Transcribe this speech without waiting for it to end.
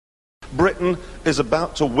Britain is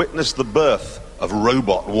about to witness the birth of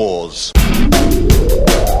robot wars.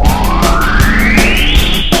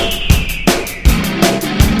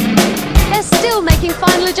 They're still making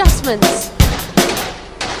final adjustments.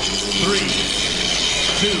 3,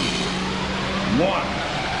 2, 1.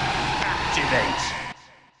 Activate.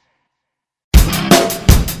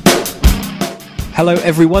 Hello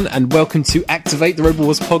everyone and welcome to Activate the Robot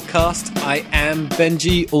Wars podcast. I am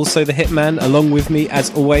Benji, also the Hitman. Along with me,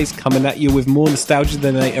 as always, coming at you with more nostalgia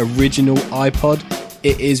than an original iPod,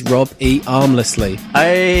 it is Rob E. Armlessly.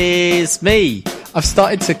 Hey, it's me. I've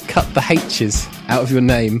started to cut the H's out of your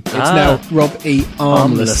name. It's now Rob E.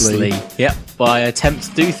 Armlessly. Yep, well, I attempt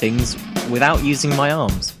to do things without using my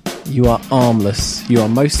arms. You are armless. You are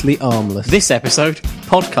mostly armless. This episode,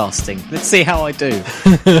 podcasting. Let's see how I do.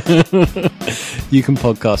 You can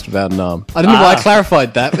podcast without an arm. I don't know why I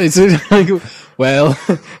clarified that. It's like, well,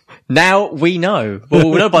 now we know. Well,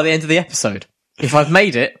 we'll know by the end of the episode. If I've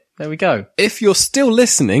made it, there we go. if you're still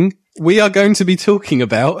listening, we are going to be talking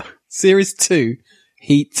about Series 2,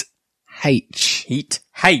 Heat H. Heat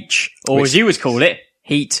H. Or as you would call it,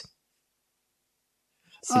 Heat.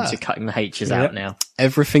 Since you're cutting the H's out now.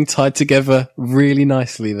 Everything tied together really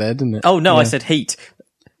nicely there, didn't it? Oh, no, Yeah. I said Heat.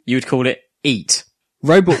 You would call it Eat.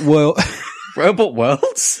 Robot World, Robot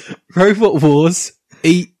Worlds? Robot Wars,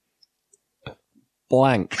 Eat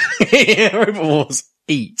blank. Robot Wars,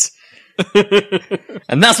 Eat.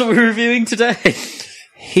 And that's what we're reviewing today.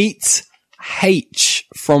 Heat H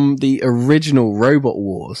from the original Robot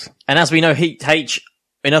Wars. And as we know, Heat H,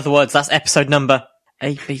 in other words, that's episode number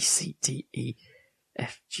A, B, C, D, E,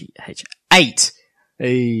 F, G, H, 8.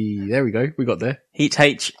 Hey, there we go. We got there. Heat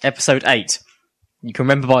H, episode 8. You can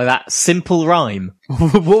remember by that simple rhyme.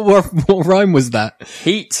 what rhyme was that?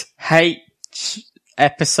 Heat H,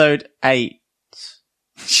 episode 8.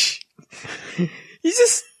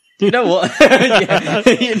 You know what? Yeah,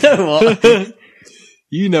 you know what?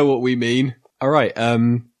 You know what we mean. All right.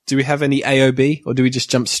 Do we have any AOB or do we just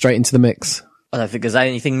jump straight into the mix? I don't think there's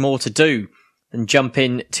anything more to do than jump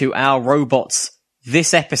in to our robots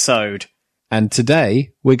this episode. And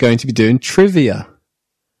today we're going to be doing trivia.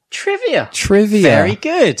 Trivia. Very Very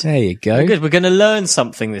good. There you go. Very good. We're going to learn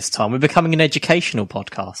something this time. We're becoming an educational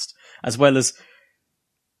podcast, as well as...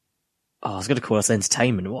 Oh, I was going to call us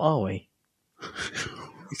entertainment. What are we?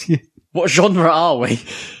 What genre are we?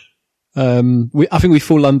 I think we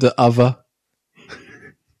fall under other.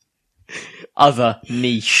 Other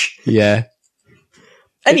niche. Yeah.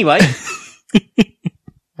 Anyway.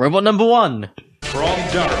 Robot number 1. From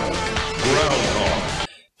Durham, Groundhog.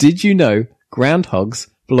 Did you know groundhogs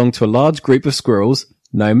belong to a large group of squirrels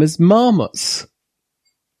known as marmots?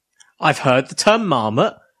 I've heard the term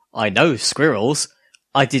marmot. I know squirrels.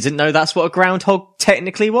 I didn't know that's what a groundhog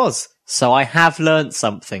technically was. So I have learnt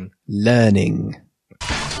something. Learning.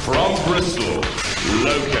 From Bristol,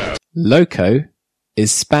 Loco. Loco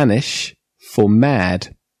is Spanish for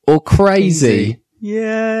mad or crazy.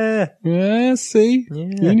 Yeah. Yeah, see? Yeah.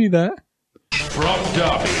 You knew that. From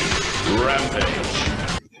Derby,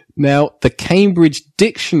 Rampage. Now, the Cambridge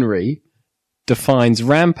Dictionary defines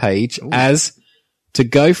rampage as to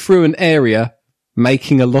go through an area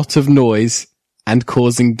making a lot of noise and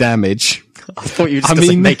causing damage. I thought you were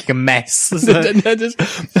just making a mess.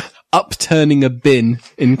 Just upturning a bin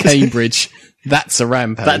in Cambridge. That's a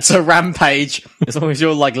rampage. That's a rampage. As long as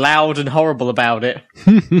you're like loud and horrible about it.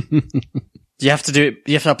 Do you have to do it?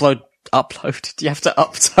 You have to upload. Do you have to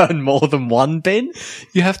upturn more than one bin?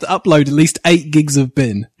 You have to upload at least 8 gigs of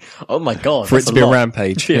bin Oh my god! for it that's to be a lot.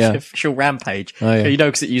 rampage. To be Yeah. an official rampage. Oh, yeah. You know,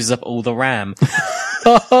 because it uses up all the RAM.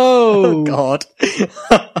 Oh, God.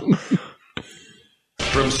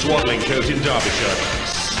 From Swadlingcote in Derbyshire,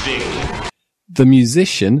 Sting. The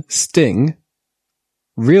musician Sting,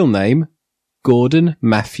 real name Gordon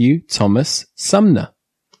Matthew Thomas Sumner.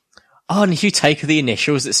 Oh, and if you take the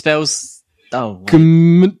initials, it spells. Oh, wait.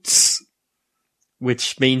 Gmts.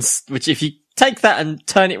 Which if you take that and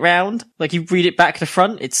turn it round, like you read it back to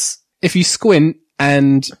front, it's If you squint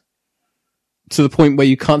and to the point where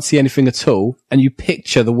you can't see anything at all, and you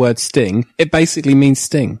picture the word Sting, it basically means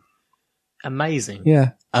Sting. amazing.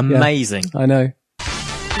 Yeah, Amazing. I know.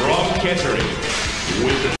 From Kettering,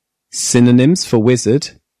 Wizard. Synonyms for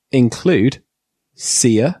wizard include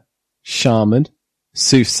seer, shaman,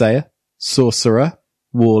 soothsayer, sorcerer,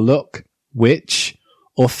 warlock, witch,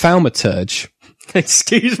 or thaumaturge.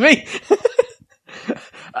 Excuse me?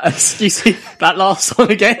 Excuse me, that last one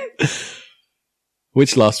again?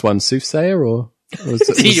 Which last one, soothsayer or was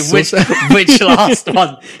it, which last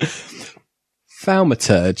one?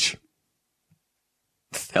 thaumaturge?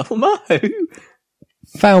 Thelma? Who?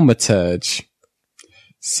 Thaumaturge.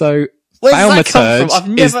 So Where does that come from? I've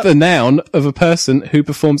Thaumaturge never... is the noun of a person who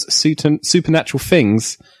performs supernatural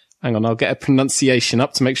things. Hang on, I'll get a pronunciation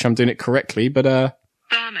up to make sure I'm doing it correctly, but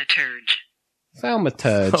Thaumaturge.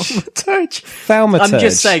 Thaumaturge. I'm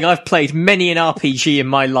just saying, I've played many an RPG in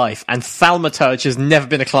my life, and Thaumaturge has never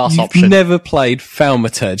been a class You've option. never played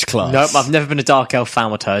Thaumaturge class? Nope, I've never been a Dark Elf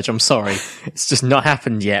Thaumaturge, I'm sorry. It's just not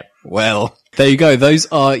happened yet. Well, there you go. Those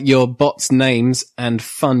are your bots' names and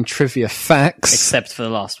fun trivia facts. Except for the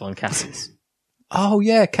last one, Cassius. Oh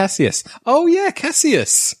yeah, Cassius. Oh yeah,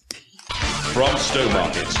 Cassius. From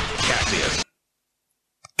Stowmarket, Cassius.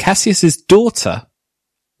 Cassius's daughter,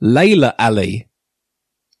 Layla Ali,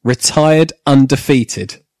 retired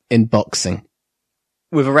undefeated in boxing.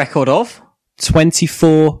 With a record of?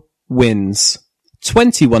 24 wins,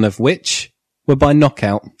 21 of which were by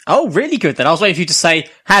knockout. Oh, really good then. I was waiting for you to say,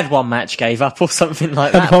 had one match, gave up, or something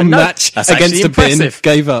like that. Had one but no, match that's against actually a bin, impressive.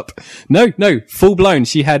 gave up. No, full blown.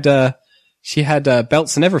 She had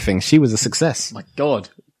belts and everything. She was a success. My God.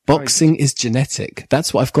 Boxing is genetic.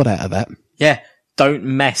 That's what I've got out of that. Yeah, don't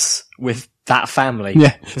mess with that family.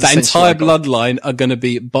 Yeah, That's that essentially entire what I got. bloodline are going to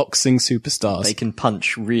be boxing superstars. They can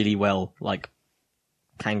punch really well, like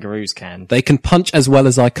kangaroos can. They can punch as well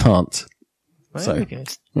as I can't. Very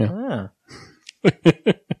good. yeah. Ah.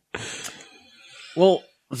 Well,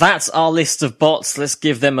 that's our list of bots. Let's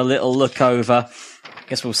give them a little look over. I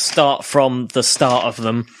guess we'll start from the start of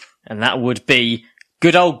them, and that would be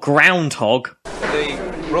good old Groundhog.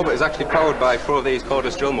 The robot is actually powered by 4 of these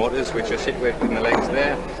cordless drill motors, which are situated in the legs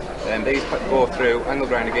there. And these go through angle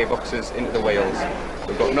grinder gearboxes into the wheels.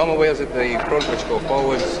 We've got normal wheels at the front which go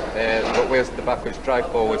forwards, we've got wheels at the back which drive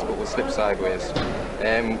forwards but will slip sideways.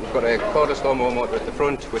 We've got a cordless lawnmower motor at the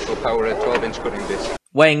front which will power a 12-inch cutting disc.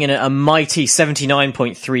 Weighing in at a mighty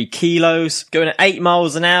 79.3 kilos, going at 8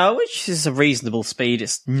 miles an hour, which is a reasonable speed.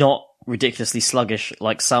 It's not ridiculously sluggish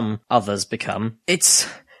like some others become. It's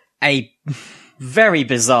a very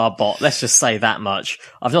bizarre bot, let's just say that much.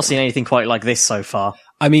 I've not seen anything quite like this so far.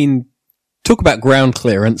 I mean, talk about ground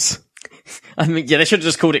clearance. I mean, yeah, they should have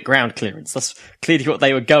just called it ground clearance. That's clearly what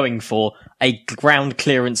they were going for. A ground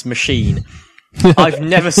clearance machine. I've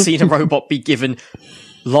never seen a robot be given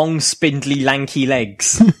long, spindly, lanky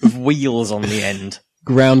legs with wheels on the end.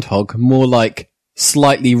 Groundhog, more like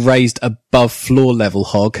slightly raised above floor level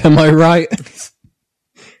hog. Am I right? It's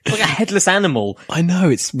like a headless animal. I know,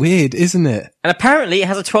 it's weird, isn't it? And apparently it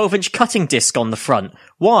has a 12-inch cutting disc on the front.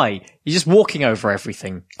 Why? You're just walking over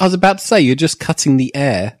everything. I was about to say, you're just cutting the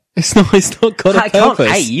air. It's not got a I purpose.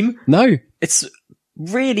 can't aim. No. It's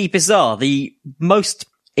really bizarre. The most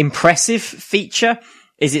impressive feature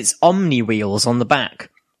is its Omni wheels on the back.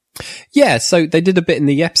 Yeah, so they did a bit in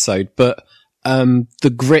the episode, but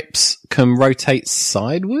the grips can rotate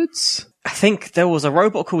sidewards. I think there was a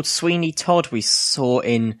robot called Sweeney Todd we saw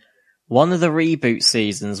in one of the reboot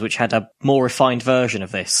seasons, which had a more refined version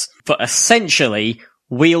of this. But essentially,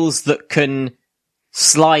 wheels that can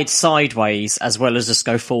slide sideways as well as just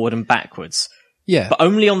go forward and backwards. Yeah. But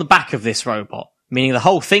only on the back of this robot, meaning the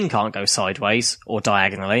whole thing can't go sideways or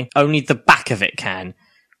diagonally. Only the back of it can,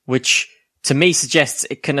 which to me suggests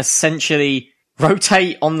it can essentially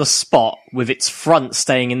rotate on the spot with its front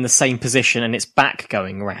staying in the same position and its back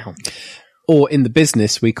going round. Or in the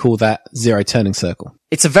business, we call that zero turning circle.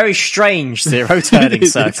 It's a very strange zero turning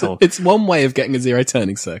circle. It's one way of getting a zero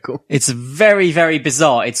turning circle. It's very, very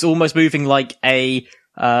bizarre. It's almost moving like a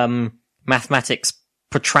mathematics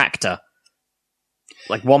protractor.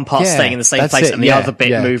 Like one part Yeah, staying in the same that's place it, and the yeah, other bit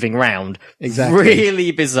yeah. moving round. Exactly.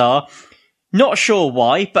 Really bizarre. Not sure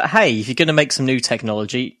why, but hey, if you're going to make some new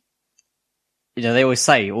technology, you know, they always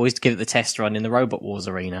say, always give it the test run in the Robot Wars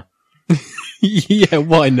arena. Yeah,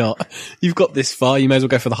 why not? You've got this far, you may as well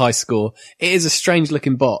go for the high score. It is a strange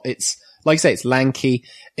looking bot. It's, like I say, it's lanky.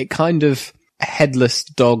 It kind of a headless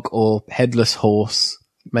dog or headless horse.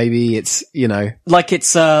 Maybe it's, you know. Like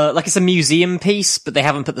it's a museum piece, but they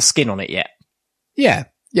haven't put the skin on it yet. Yeah,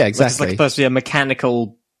 exactly. It's like supposed to be a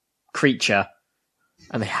mechanical creature,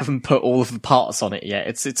 and they haven't put all of the parts on it yet.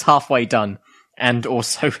 It's halfway done. And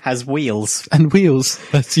also has wheels. And wheels.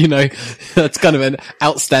 That's, you know, that's kind of an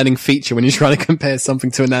outstanding feature when you're trying to compare something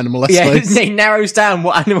to an animal, I suppose. It narrows down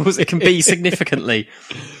what animals it can be significantly.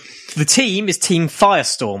 The team is Team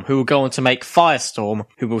Firestorm, who will go on to make Firestorm,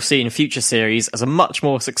 who we'll see in future series as a much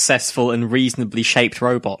more successful and reasonably shaped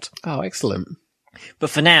robot. Oh, excellent. But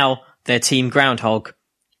for now, they're Team Groundhog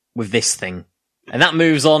with this thing. And that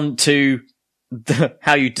moves on to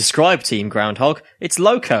how you describe Team Groundhog. It's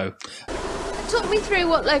Loco. Talk me through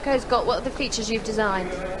what Loco's got, what are the features you've designed?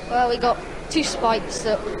 Well, we got 2 spikes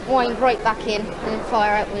that wind right back in and then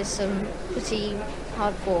fire out with some pretty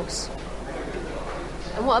hard force.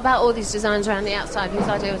 And what about all these designs around the outside? Whose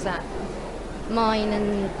idea was that? Mine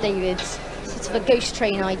and David's. Sort of a ghost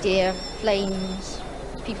train idea. Flames,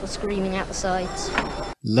 people screaming out the sides.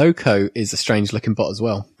 Loco is a strange looking bot as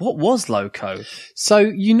well. What was Loco? So,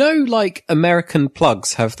 you know, like American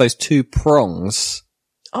plugs have those two prongs.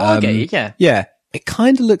 Oh, I get you, yeah. Yeah. It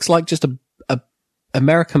kind of looks like just a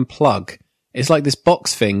American plug. It's like this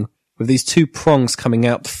box thing with these two prongs coming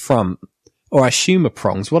out the front. Or I assume are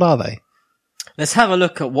prongs. What are they? Let's have a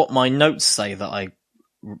look at what my notes say that I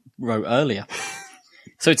wrote earlier.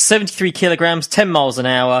 So it's 73 kilograms, 10 miles an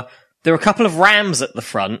hour. There are a couple of rams at the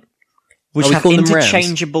front, which have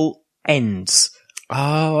interchangeable ends.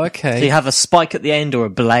 Oh, okay. So you have a spike at the end, or a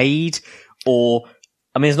blade, or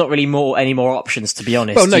I mean, there's not really any more options, to be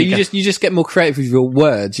honest. Well, no, you just get more creative with your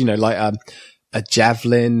words. You know, like a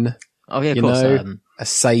javelin. Oh yeah, of course. A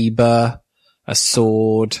saber, a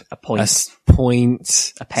sword, a point,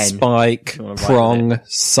 a pen, spike, prong,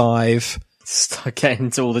 scythe. Start getting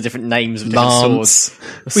into all the different names of lance.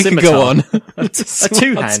 Different swords. We can go on. A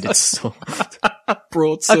two-handed sword.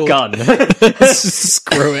 Broadsword. A gun.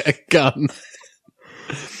 Screw it, a gun.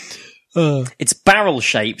 It's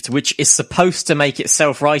barrel-shaped, which is supposed to make it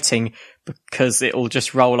self-righting because it'll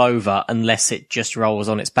just roll over unless it just rolls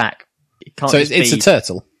on its back. It can't. So it's a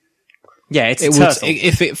turtle. Yeah, it's a turtle.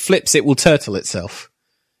 If it flips, it will turtle itself.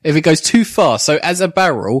 If it goes too far, so as a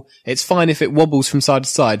barrel, it's fine if it wobbles from side to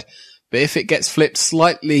side. But if it gets flipped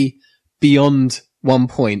slightly beyond one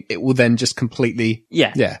point, it will then just completely...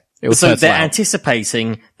 Yeah. It will so they're out.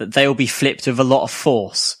 Anticipating that they'll be flipped with a lot of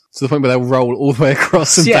force. To the point where they'll roll all the way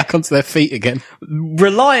across and back onto their feet again.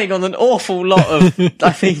 Relying on an awful lot of...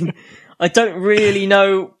 I mean, I don't really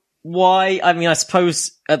know why. I mean, I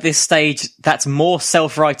suppose at this stage, that's more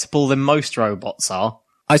self-rightable than most robots are.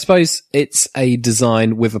 I suppose it's a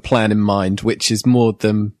design with a plan in mind, which is more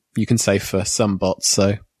than you can say for some bots,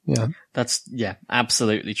 so... Yeah. That's,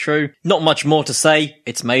 absolutely true. Not much more to say.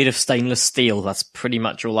 It's made of stainless steel. That's pretty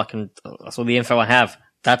much that's all the info I have.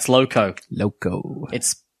 That's Loco. Loco.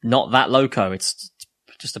 It's not that Loco. It's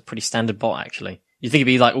just a pretty standard bot, actually. You think it'd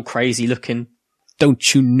be like all crazy looking.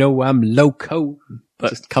 Don't you know I'm Loco? But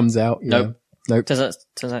just comes out. Nope. Nope. Turns out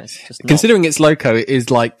it's just not. Considering it's Loco, it is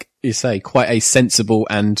like you say, quite a sensible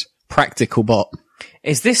and practical bot.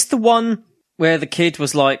 Is this the one where the kid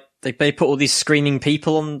was like, they put all these screaming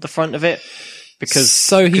people on the front of it?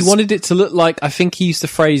 So he wanted it to look like, I think he used the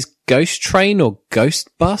phrase ghost train or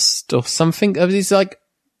ghost bust or something. It's like,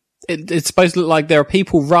 it's supposed to look like there are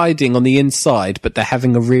people riding on the inside, but they're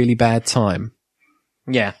having a really bad time.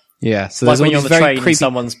 Yeah. Yeah. So like there's when you're on the train creepy... and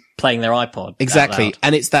someone's playing their iPod. Exactly.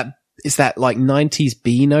 And it's that like 90s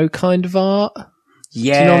Beano kind of art.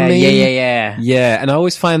 Yeah. Do you know what I mean? Yeah. Yeah. And I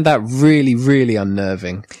always find that really, really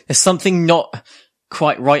unnerving. There's something not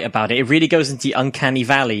quite right about it. It really goes into the uncanny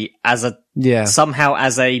valley somehow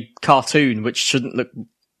as a cartoon, which shouldn't look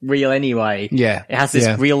real anyway. Yeah. It has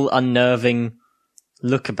this real unnerving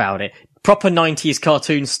look about it. Proper 90s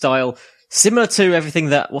cartoon style, similar to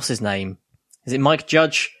everything that, what's his name? Is it Mike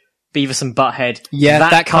Judge? Beavis and Butthead? Yeah,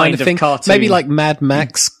 that kind of thing. Cartoon. Maybe like Mad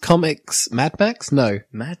Max comics. Mad Max? No.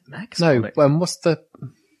 Mad Max? No. What's the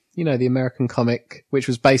American comic, which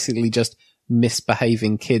was basically just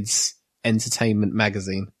misbehaving kids entertainment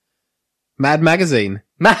magazine. Mad Magazine.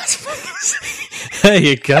 There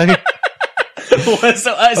you go. What's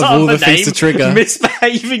all the things to trigger.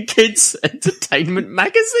 Misbehaving Kids Entertainment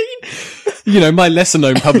Magazine? My lesser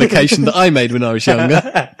known publication that I made when I was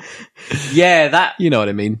younger. Yeah, that... You know what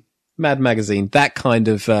I mean. Mad Magazine. That kind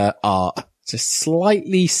of art. Just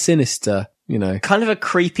slightly sinister, Kind of a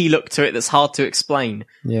creepy look to it that's hard to explain.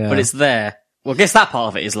 Yeah. But it's there. Well, I guess that part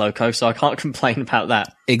of it is Loco, so I can't complain about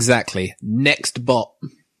that. Exactly. Next bot.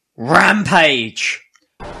 Rampage!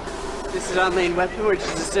 This is our main weapon, which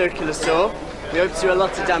is a circular saw. We hope to do a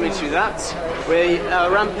lot of damage with that. We're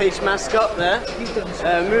our Rampage mascot there.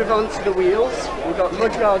 Move on to the wheels. We've got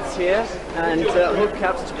mudguards here and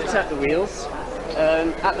hubcaps to protect the wheels.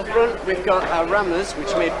 At the front, we've got our rammers, which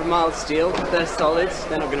are made from mild steel. They're solid,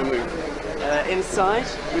 they're not going to move. Inside,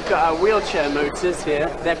 we've got our wheelchair motors here.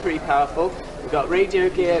 They're pretty powerful. We've got radio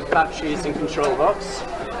gear, batteries and control box.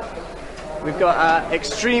 We've got our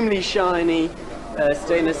extremely shiny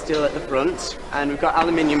stainless steel at the front, and we've got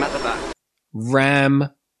aluminium at the back.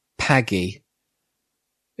 Rampaggy.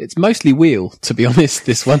 It's mostly wheel, to be honest,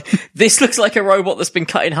 this one. This looks like a robot that's been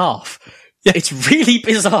cut in half. Yeah. It's really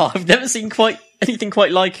bizarre. I've never seen anything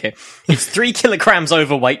quite like it. It's 3 kilograms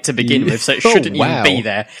overweight to begin with, so it shouldn't even be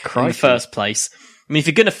there in the first place. I mean, if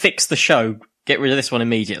you're going to fix the show, get rid of this one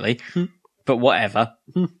immediately. But whatever.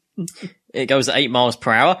 It goes at 8 miles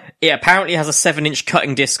per hour. It apparently has a 7-inch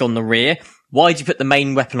cutting disc on the rear, Why do you put the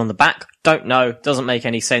main weapon on the back? Don't know. Doesn't make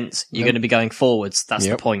any sense. You're going to be going forwards. That's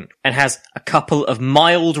the point. And has a couple of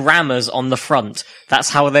mild rammers on the front. That's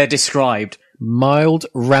how they're described. Mild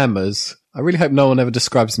rammers. I really hope no one ever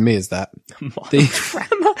describes me as that. Rammer?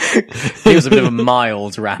 He was a bit of a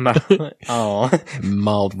mild rammer. Oh.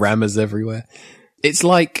 Mild rammers everywhere. It's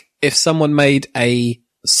like if someone made a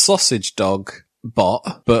sausage dog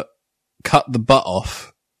bot, but cut the butt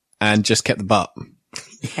off and just kept the butt.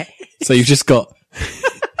 Yeah. So you've just got...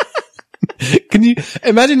 Can you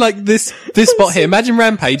imagine like this bot here? Imagine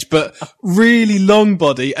Rampage, but really long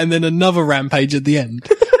body and then another Rampage at the end.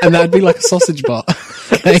 And that'd be like a sausage bot.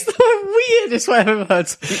 Okay? It's the weirdest way I've ever heard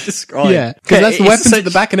something described. Yeah, because that's the weapons at the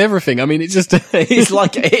back and everything. I mean, it's just... it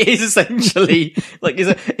is essentially like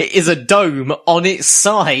it is a dome on its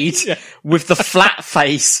side with the flat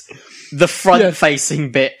face, the front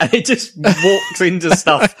facing bit, and it just walks into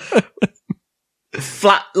stuff.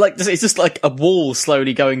 Flat, like, it's just like a wall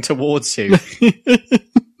slowly going towards you.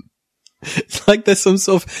 It's like there's some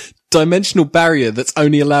sort of dimensional barrier that's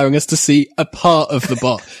only allowing us to see a part of the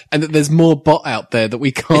bot, and that there's more bot out there that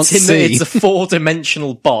we can't see. It's a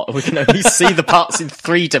 4-dimensional bot. We can only see the parts in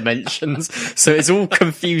 3 dimensions, so it's all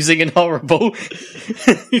confusing and horrible.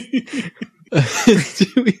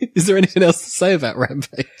 Is there anything else to say about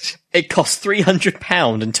Rampage? It cost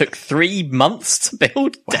 £300 and took 3 months to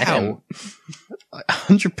build. Wow.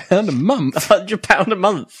 £100 a month? £100 a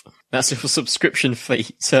month. That's your subscription fee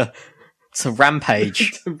to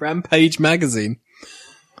Rampage. Rampage magazine.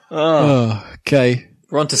 Oh, okay.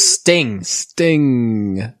 We're on to Sting.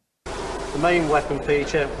 The main weapon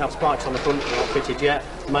feature, have spikes on the front, they're not fitted yet.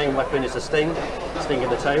 The main weapon is a sting in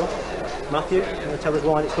the tail. Matthew, you want to tell us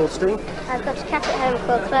why it's called Sting? I've got a cat at home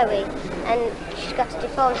called Chloe, and she's got a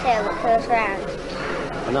deformed tail that curls round.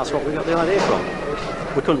 And that's what we got the idea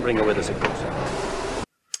from. We couldn't bring her with us, of course.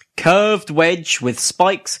 Curved wedge with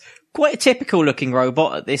spikes. Quite a typical looking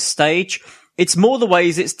robot at this stage. It's more the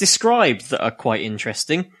ways it's described that are quite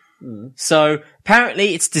interesting. So,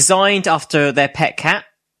 apparently it's designed after their pet cat.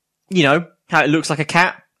 You know, how it looks like a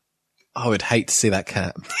cat. I would hate to see that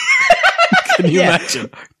cat. Can you imagine?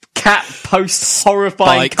 Cat post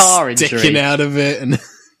horrifying car injury. Sticking out of it and...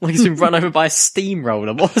 like he's been run over by a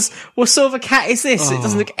steamroller. What sort of a cat is this? It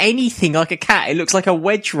doesn't look anything like a cat. It looks like a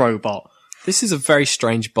wedge robot. This is a very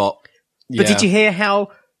strange bot. But did you hear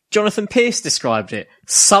how Jonathan Pierce described it?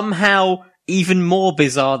 Somehow even more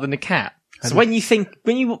bizarre than a cat. So when you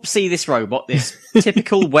see this robot, this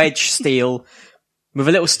typical wedge steel with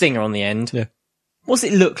a little stinger on the end, what does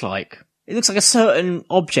it look like? It looks like a certain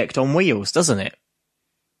object on wheels, doesn't it?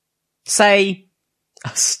 Say, a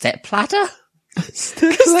stepladder? Because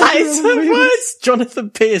that is the words Jonathan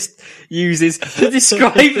Pierce uses to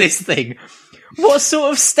describe this thing. What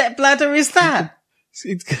sort of stepladder is that?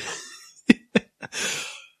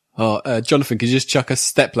 Jonathan, could you just chuck a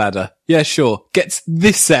stepladder? Yeah, sure. Gets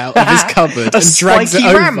this out of his cupboard and drags it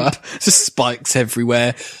over. Ramp. Just spikes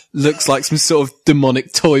everywhere. Looks like some sort of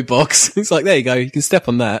demonic toy box. It's like, there you go. You can step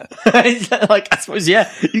on that. Like, I suppose, you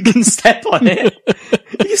can step on it.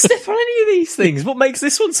 You can step on any of these things. What makes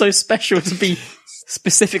this one so special to be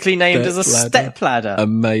specifically named as a stepladder?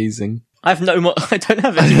 Amazing. I don't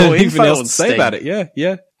have any more info else on to say Sting. about it.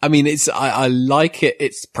 Yeah. I mean, I like it.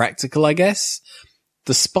 It's practical, I guess.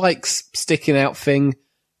 The spikes sticking out thing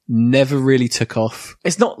never really took off.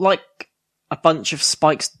 It's not like a bunch of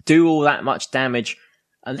spikes do all that much damage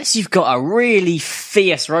unless you've got a really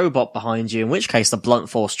fierce robot behind you, in which case the blunt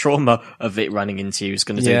force trauma of it running into you is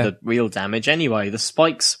going to do the real damage anyway. The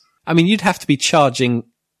spikes... I mean, you'd have to be charging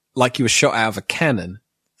like you were shot out of a cannon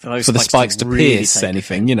for the spikes to really pierce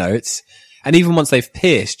anything, you know. And even once they've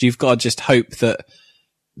pierced, you've got to just hope that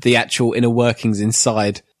the actual inner workings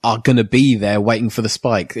inside are going to be there waiting for the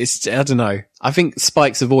spike. I don't know. I think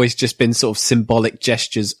spikes have always just been sort of symbolic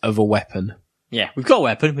gestures of a weapon. Yeah, we've got a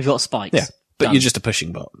weapon, we've got spikes. Yeah, but Done. you're just a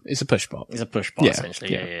pushing bot. It's a push bot. It's a push bot,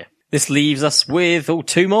 essentially. Yeah. This leaves us with,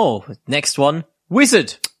 two more. Next one,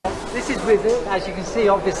 Wizard. This is Wizard. As you can see,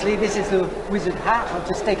 obviously, this is the Wizard hat. I'll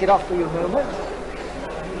just take it off for you a moment.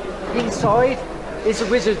 Inside is a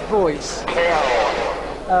Wizard voice.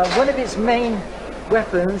 One of its main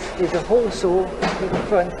weapons is a hole saw in the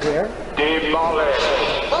front here.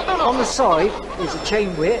 On the side is a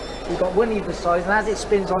chain whip. We've got one either side, and as it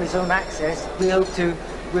spins on its own axis, we hope to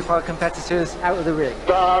whip our competitors out of the ring.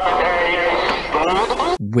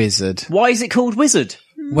 Wizard. Why is it called Wizard?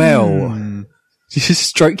 Well, you just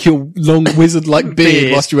stroke your long wizard-like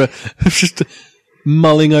beard whilst you were just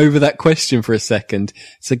mulling over that question for a second.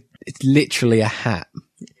 It's literally a hat.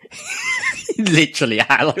 Literally a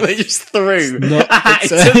hat, like they just threw Not, a hat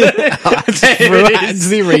it's into threw a hat into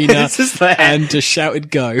the arena It's just there. and just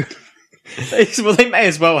shouted go. Well, they may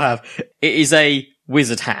as well have. It is a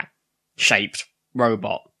wizard hat shaped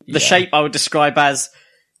robot. The shape I would describe as,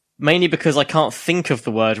 mainly because I can't think of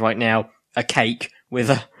the word right now, a cake with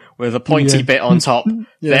a pointy bit on top,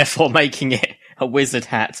 therefore making it a wizard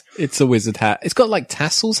hat. It's a wizard hat. It's got like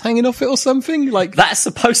tassels hanging off it or something. Like That's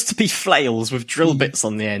supposed to be flails with drill bits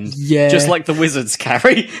on the end. Yeah. Just like the wizards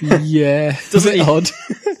carry. Yeah. Doesn't it it- odd?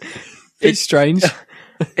 It's strange.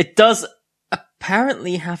 It does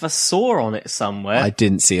apparently have a saw on it somewhere. I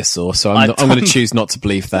didn't see a saw, so I'm going to choose not to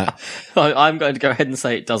believe that. I'm going to go ahead and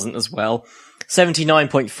say it doesn't as well.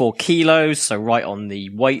 79.4 kilos, so right on the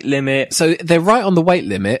weight limit. So they're right on the weight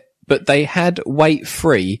limit, but they had weight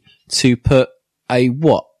free to put a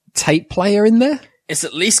tape player in there? It's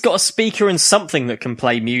at least got a speaker and something that can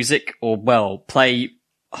play music, or, well, play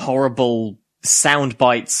horrible sound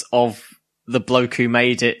bites of the bloke who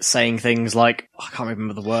made it saying things like, I can't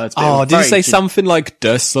remember the words. But Oh, did he say something like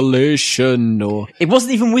desolation or... It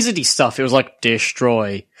wasn't even wizardy stuff, it was like,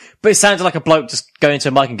 destroy. But it sounded like a bloke just going to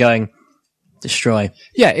a mic and going, destroy.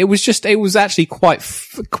 Yeah, it was actually quite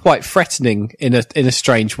threatening in a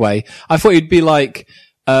strange way. I thought he'd be like,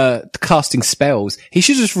 casting spells. He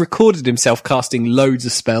should have just recorded himself casting loads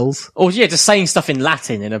of spells. Or just saying stuff in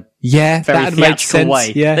Latin in a very that'd make sense.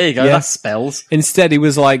 Way. Yeah, there you go, that's spells. Instead, he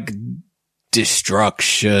was like,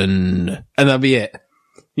 destruction. And that'd be it.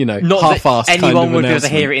 You know, not half-assed that anyone kind of would be able to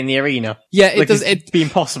announcement. hear it in the arena. Yeah, it'd be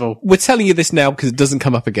impossible. We're telling you this now because it doesn't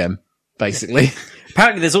come up again, basically.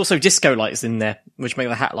 Apparently there's also disco lights in there, which make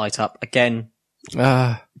the hat light up. Again,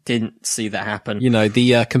 didn't see that happen. You know,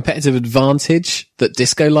 the competitive advantage that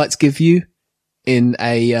disco lights give you in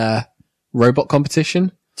a robot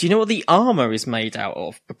competition. Do you know what the armour is made out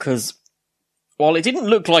of? Because while it didn't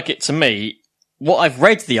look like it to me, what I've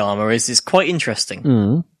read the armour is quite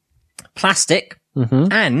interesting. Plastic,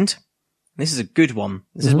 and this is a good one.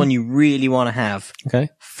 This is one you really want to have. Okay.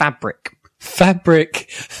 Fabric.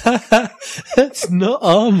 That's not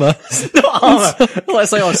armour. It's not armour. Let's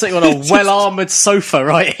say I'm sitting on a well-armoured sofa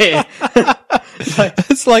right here.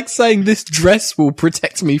 It's like saying this dress will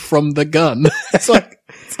protect me from the gun. It's like,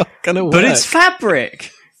 it's not gonna work. But it's fabric.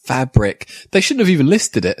 Fabric. They shouldn't have even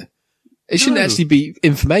listed it. It shouldn't actually be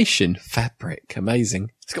information. Fabric. Amazing.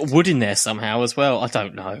 It's got wood in there somehow as well. I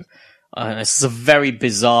don't know. This is a very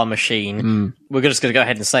bizarre machine. We're just going to go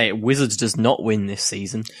ahead and say it. Wizards does not win this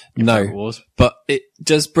season. No, but it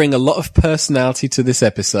does bring a lot of personality to this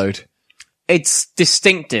episode. It's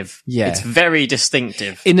distinctive. Yeah. It's very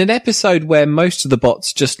distinctive. In an episode where most of the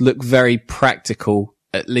bots just look very practical,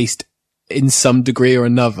 at least in some degree or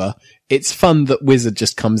another, it's fun that Wizard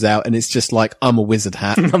just comes out and it's just like, I'm a wizard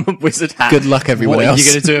hat. I'm a wizard hat. Good luck, everyone else. else. What are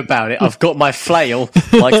you going to do about it? I've got my flail,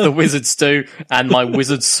 like the wizards do, and my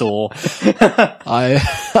wizard saw.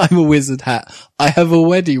 I'm a wizard hat. I have a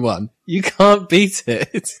weddy one. You can't beat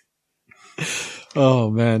it. Oh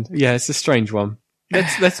man. Yeah, it's a strange one.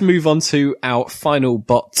 Let's move on to our final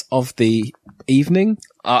bot of the evening.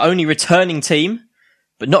 Our only returning team,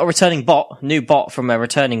 but not a returning bot, new bot from a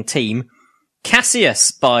returning team.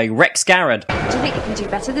 Cassius by Rex Garrod. Do you think you can do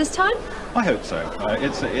better this time? I hope so.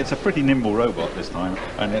 It's a pretty nimble robot this time,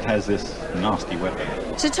 and it has this nasty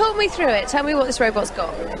weapon. So talk me through it. Tell me what this robot's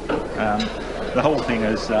got. The whole thing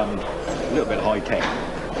is a little bit high tech,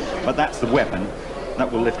 but that's the weapon.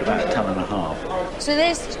 That will lift about 1.5 tons. So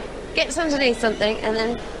this gets underneath something and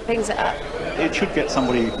then brings it up. It should get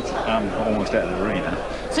somebody almost out of the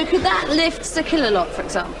arena. So could that lift the Killalot, for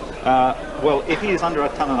example? Well, if he is under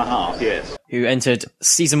 1.5 tons, yes. Who entered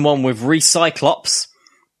season 1 with Recyclops,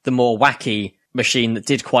 the more wacky machine that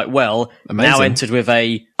did quite well. Amazing. Now entered with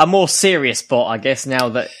a more serious bot, I guess, now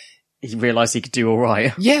that he realised he could do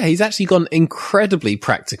alright. Yeah, he's actually gone incredibly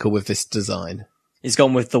practical with this design. He's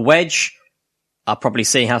gone with the wedge, probably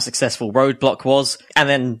seeing how successful Roadblock was, and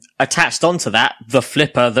then attached onto that, the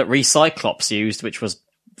flipper that Recyclops used, which was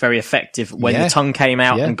very effective when the tongue came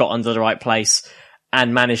out and got under the right place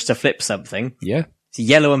and managed to flip something. Yeah. It's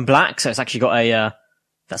yellow and black, so it's actually got a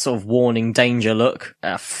that sort of warning danger look.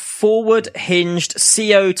 Forward hinged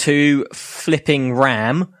CO2 flipping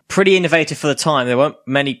ram. Pretty innovative for the time. There weren't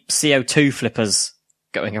many CO2 flippers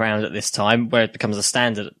going around at this time, where it becomes a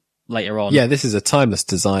standard later on. Yeah, this is a timeless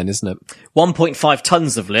design, isn't it? 1.5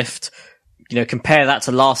 tons of lift. You know, compare that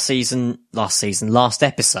to last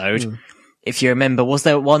episode. If you remember, was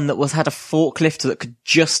there one that had a forklift that could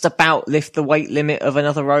just about lift the weight limit of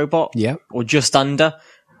another robot? Yeah. Or just under?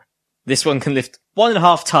 This one can lift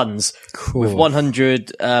 1.5 tons with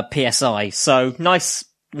 100 PSI. So nice,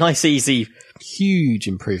 easy. Huge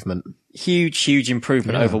improvement. Huge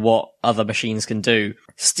improvement over what other machines can do.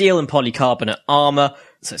 Steel and polycarbonate armor,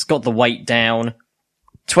 so it's got the weight down.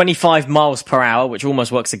 25 miles per hour, which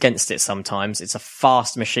almost works against it sometimes. It's a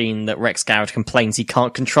fast machine that Rex Garrett complains he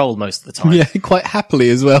can't control most of the time. Yeah, quite happily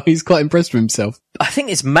as well. He's quite impressed with himself. I think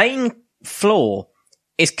its main flaw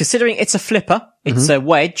is, considering it's a flipper, it's a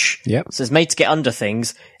wedge, so it's made to get under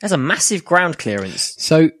things, it has a massive ground clearance.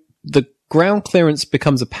 So the ground clearance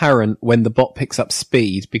becomes apparent when the bot picks up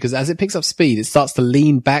speed, because as it picks up speed, it starts to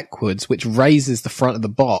lean backwards, which raises the front of the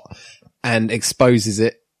bot and exposes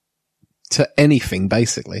it to anything,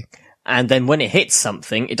 basically. And then when it hits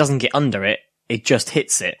something, it doesn't get under it, it just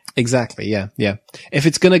hits it. Exactly, yeah. If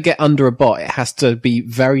it's going to get under a bot, it has to be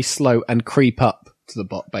very slow and creep up to the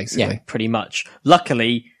bot, basically. Yeah, pretty much.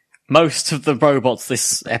 Luckily, most of the robots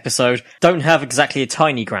this episode don't have exactly a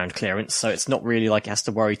tiny ground clearance, so it's not really like it has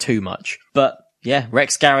to worry too much. But yeah,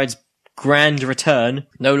 Rex Garrett's grand return,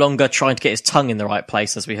 no longer trying to get his tongue in the right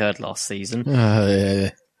place as we heard last season.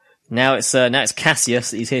 Now it's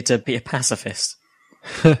Cassius. He's here to be a pacifist.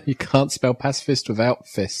 You can't spell pacifist without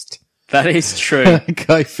fist. That is true.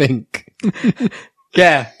 I think.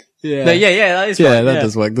 Yeah. Yeah. No, that is right. Yeah, that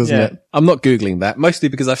does work, doesn't it? I'm not Googling that, mostly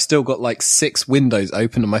because I've still got like 6 windows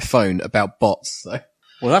open on my phone about bots. So.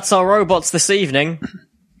 Well, that's our robots this evening.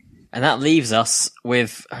 And that leaves us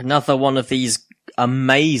with another one of these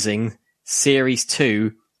amazing Series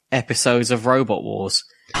 2 episodes of Robot Wars.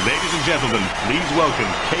 Ladies and gentlemen, please welcome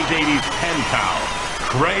K-80's pen pal,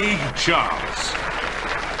 Craig Charles.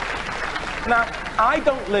 Now, I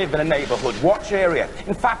don't live in a neighbourhood watch area.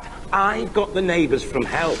 In fact, I've got the neighbours from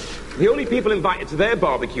hell. The only people invited to their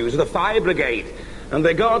barbecues are the fire brigade, and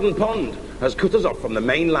their garden pond has cut us off from the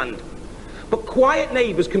mainland. But quiet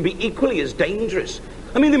neighbours can be equally as dangerous.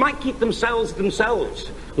 I mean, they might keep themselves to themselves,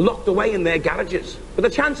 locked away in their garages. But the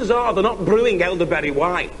chances are they're not brewing elderberry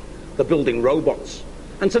wine. They're building robots.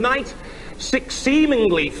 And tonight, 6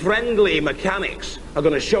 seemingly friendly mechanics are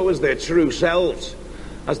going to show us their true selves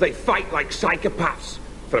as they fight like psychopaths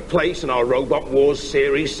for a place in our Robot Wars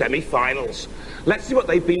series semi-finals. Let's see what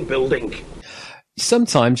they've been building.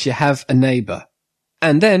 Sometimes you have a neighbour,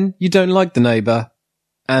 and then you don't like the neighbour,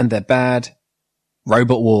 and they're bad.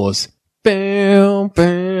 Robot Wars. I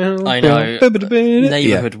know.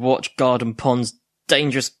 Neighbourhood watch, garden ponds,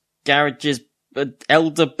 dangerous garages,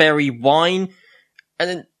 elderberry wine. And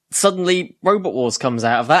then suddenly Robot Wars comes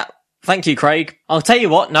out of that. Thank you, Craig. I'll tell you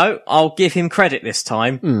what, no, I'll give him credit this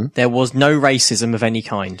time. There was no racism of any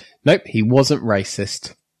kind. Nope, he wasn't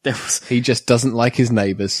racist. He just doesn't like his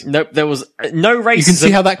neighbours. Nope, there was no racism. You can see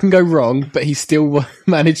how that can go wrong, but he still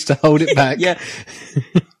managed to hold it back. Yeah.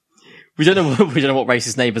 We don't know what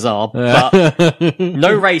racist neighbours are, but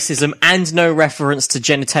no racism and no reference to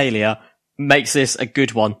genitalia makes this a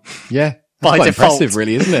good one. Yeah. By quite default. impressive,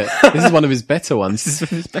 really, isn't it? This is one of his better ones. This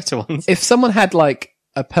is one of his better ones. If someone had like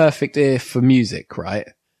a perfect ear for music, right,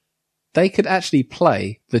 they could actually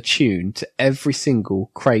play the tune to every single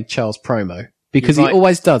Craig Charles promo, because he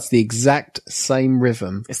always does the exact same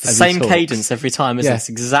rhythm. It's the same cadence every time, isn't it? It's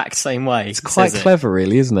the exact same way. It's quite clever,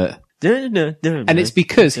 really, isn't it? And it's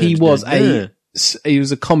because he was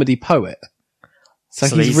a comedy poet. So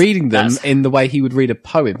he's reading them in the way he would read a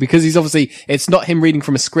poem, because it's not him reading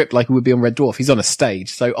from a script like he would be on Red Dwarf. He's on a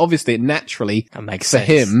stage. So obviously it naturally makes for sense.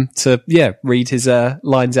 him to, read his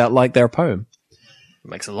lines out like they're a poem.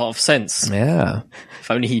 Makes a lot of sense. Yeah. If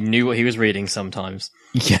only he knew what he was reading sometimes.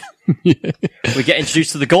 Yeah. We get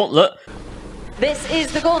introduced to the gauntlet. This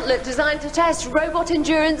is the gauntlet designed to test robot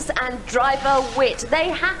endurance and driver wit. They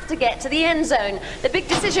have to get to the end zone. The big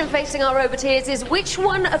decision facing our roboteers is which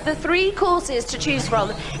one of the 3 courses to choose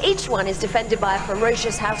from. Each one is defended by a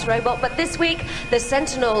ferocious house robot, but this week the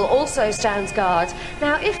Sentinel also stands guard.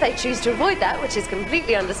 Now, if they choose to avoid that, which is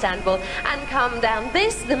completely understandable, and come down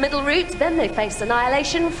the middle route, then they face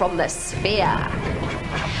annihilation from the Sphere.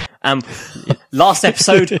 Last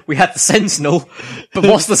episode, we had the Sentinel, but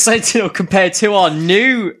what's the Sentinel compared to our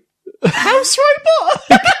new house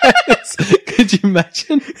robot? Could you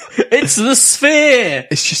imagine? It's the Sphere!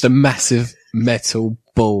 It's just a massive metal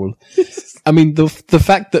ball. I mean, the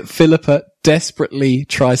fact that Philippa desperately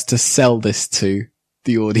tries to sell this to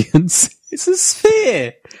the audience. It's a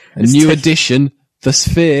Sphere! A new edition, the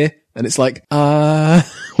Sphere, and it's like,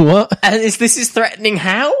 what? And this is threatening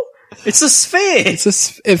how? It's a sphere!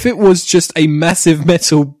 If it was just a massive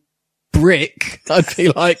metal brick, I'd be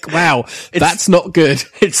like, wow, that's not good.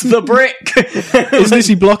 It's the brick! It's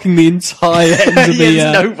literally blocking the entire end of the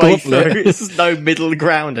there's no way gauntlet. through. There's no middle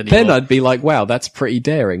ground anymore. Then I'd be like, wow, that's pretty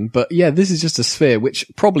daring. But yeah, this is just a sphere, which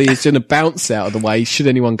probably is going to bounce out of the way should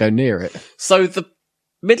anyone go near it. So the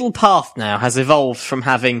middle path now has evolved from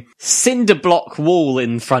having cinder block wall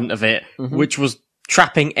in front of it, which was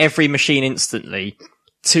trapping every machine instantly,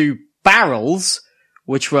 to barrels,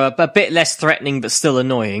 which were a bit less threatening but still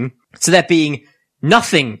annoying, to there being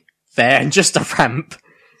nothing there and just a ramp,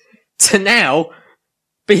 to now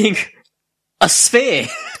being a sphere.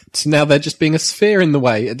 So now they're just being a sphere in the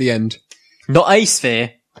way at the end. Not a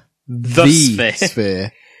sphere. The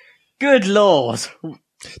sphere. Good lord.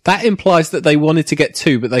 That implies that they wanted to get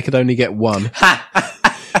 2, but they could only get 1.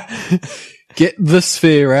 Get the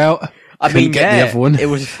sphere out. I mean, get the other one. It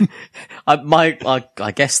was.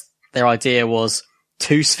 I guess their idea was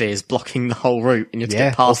 2 spheres blocking the whole route, and you have to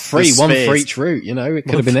get past 3, 1 for each route. You know, it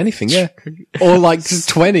could have been anything. Yeah, or like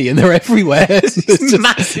 20, and they're everywhere. It's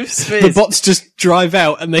massive spheres. The bots just drive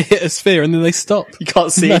out and they hit a sphere, and then they stop. You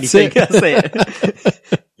can't see anything. That's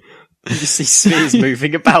it. You just see spheres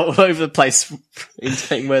moving about all over the place,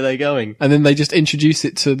 indicating where they're going. And then they just introduce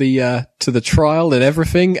it to the trial and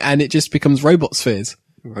everything, and it just becomes robot spheres.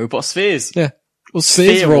 Robot spheres. Yeah. Well,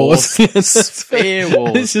 spheres wars. Sphere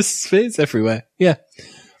wars. It's just spheres everywhere. Yeah.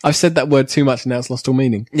 I've said that word too much and now it's lost all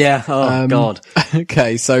meaning. Yeah. Oh, God.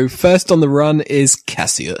 Okay. So first on the run is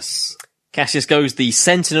Cassius. Cassius goes the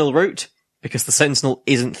Sentinel route because the Sentinel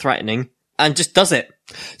isn't threatening and just does it.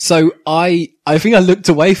 So I think I looked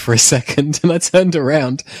away for a second and I turned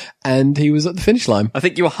around and he was at the finish line. I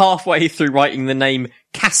think you were halfway through writing the name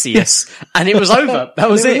Cassius and it was over. That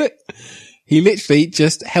was it. He literally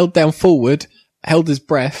just held down forward, held his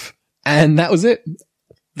breath, and that was it.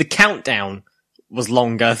 The countdown was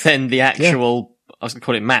longer than the actual, I was going to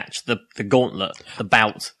call it match, the gauntlet, the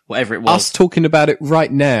bout, whatever it was. Us talking about it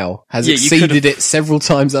right now has exceeded it several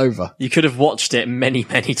times over. You could have watched it many,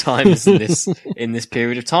 many times in this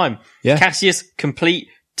period of time. Yeah. Cassius, complete,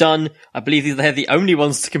 done. I believe they're the only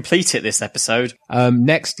ones to complete it this episode.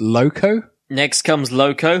 Next, Loco. Next comes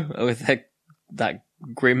Loco with that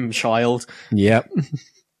grim child. Yep.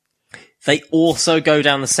 They also go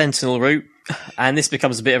down the Sentinel route, and this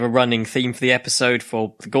becomes a bit of a running theme for the episode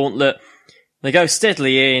for the gauntlet. They go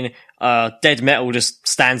steadily in, Dead Metal just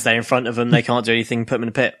stands there in front of them, they can't do anything, put them in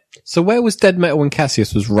a pit. So where was Dead Metal when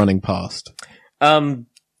Cassius was running past? Not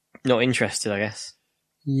interested, I guess.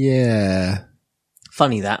 Yeah.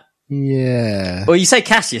 Funny that. Yeah. Well, you say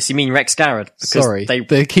Cassius, you mean Rex Garrett. Sorry.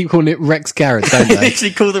 They keep calling it Rex Garrett, don't they? They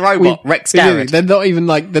literally call the robot Rex Garrett. They're not even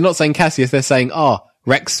they're not saying Cassius, they're saying,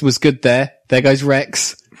 Rex was good there. There goes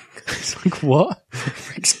Rex. It's like, what?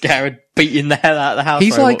 Rex Garrett beating the hell out of the house.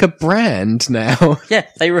 He's robot. like a brand now. Yeah,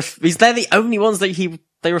 they're the only ones that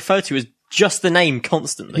they refer to as just the name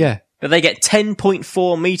constantly. Yeah. But they get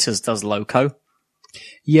 10.4 meters, does Loco.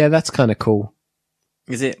 Yeah, that's kind of cool.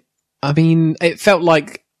 Is it? I mean, it felt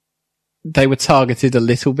like they were targeted a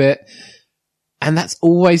little bit. And that's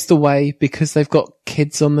always the way because they've got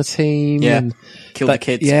kids on the team. Yeah. And Kill the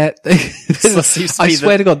kids. Yeah. I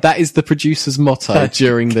swear to God, that is the producer's motto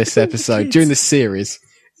during this episode, during this series.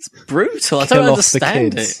 It's brutal. I don't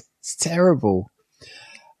understand it. It's terrible.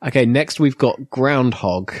 Okay, next we've got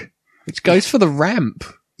Groundhog, which goes for the ramp.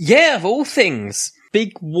 Yeah, of all things.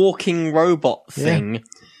 Big walking robot thing. Yeah.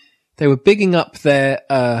 They were bigging up their,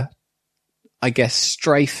 I guess,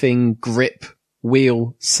 strafing grip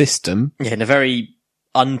wheel system. Yeah, in a very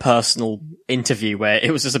unpersonal interview where it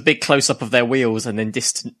was just a big close-up of their wheels and then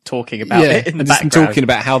distant talking about it in the background. Talking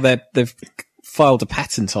about how they've filed a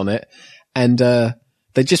patent on it. And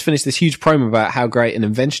they just finished this huge promo about how great an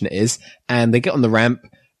invention it is. And they get on the ramp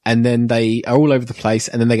and then they are all over the place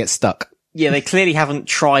and then they get stuck. Yeah, they clearly haven't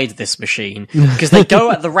tried this machine because they go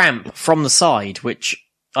at the ramp from the side, which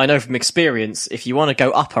I know from experience, if you want to go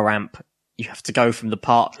up a ramp, you have to go from the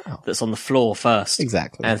part that's on the floor first.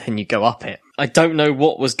 Exactly. And then you go up it. I don't know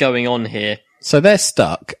what was going on here. So they're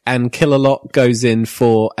stuck and Kill-A-Lot goes in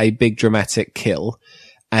for a big dramatic kill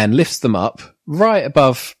and lifts them up right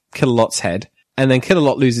above Kill-A-Lot's head. And then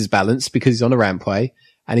Kill-A-Lot loses balance because he's on a rampway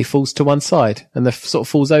and he falls to one side and the sort of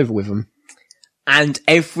falls over with him. And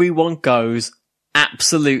everyone goes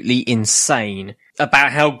absolutely insane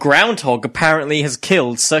about how Groundhog apparently has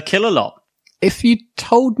killed Sir Kill-A-Lot. If you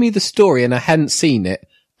told me the story and I hadn't seen it,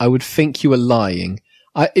 I would think you were lying.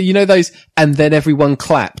 You know those, and then everyone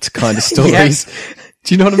clapped kind of stories. Yeah.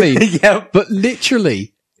 Do you know what I mean? Yeah. But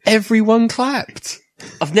literally, everyone clapped.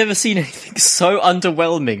 I've never seen anything so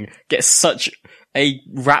underwhelming get such a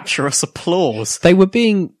rapturous applause. They were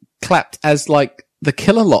being clapped as like the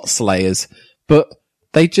Kill-A-Lot slayers, but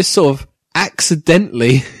they just sort of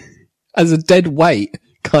accidentally, as a dead weight,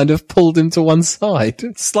 kind of pulled him to one side.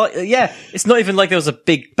 It's like, yeah, it's not even like there was a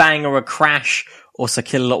big bang or a crash or Sir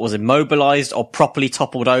Killalot was immobilized or properly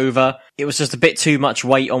toppled over. It was just a bit too much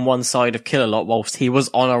weight on one side of Killalot whilst he was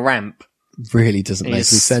on a ramp. Really doesn't make any He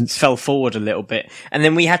sense. fell forward a little bit. And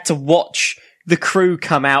then we had to watch the crew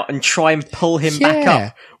come out and try and pull him back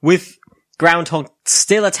up with Groundhog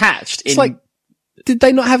still attached. It's like, did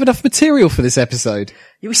they not have enough material for this episode?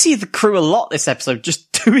 Yeah, we see the crew a lot this episode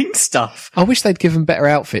just doing stuff. I wish they'd given better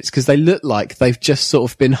outfits because they look like they've just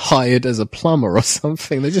sort of been hired as a plumber or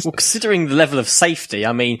something. They just Considering the level of safety,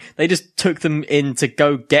 I mean, they just took them in to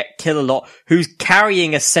go get Killalot, who's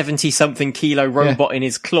carrying a 70-something kilo robot in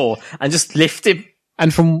his claw, and just lift him.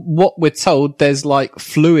 And from what we're told, there's like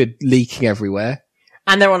fluid leaking everywhere.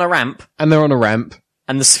 And they're on a ramp. And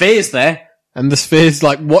the Sphere's there. And the Sphere's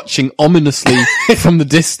like watching ominously from the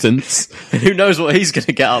distance. Who knows what he's going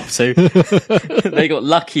to get up to? They got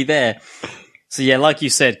lucky there. So yeah, like you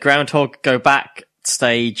said, Groundhog go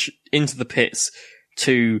backstage into the pits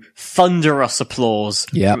to thunderous applause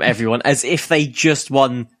from everyone as if they just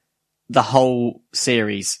won the whole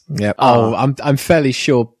series. Yeah. I'm fairly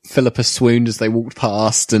sure Philippa swooned as they walked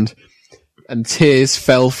past and tears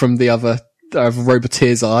fell from the other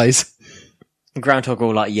Roboteer's eyes. And Groundhog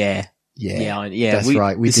all like, yeah. That's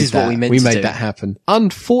right. This is what we meant to do. We made that happen.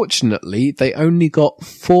 Unfortunately, they only got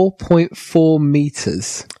 4.4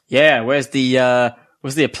 meters. Yeah, where's the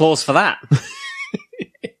applause for that?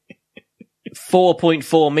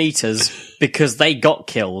 4.4 meters because they got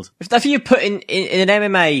killed. If you put in an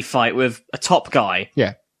MMA fight with a top guy,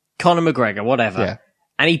 Conor McGregor, whatever,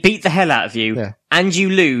 and he beat the hell out of you, and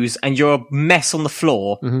you lose, and you're a mess on the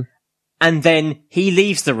floor, and then he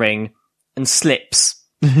leaves the ring and slips.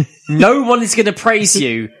 No one is going to praise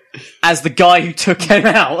you as the guy who took him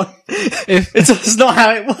out. It's not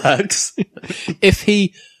how it works. If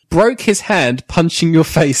he broke his hand punching your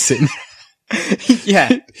face in,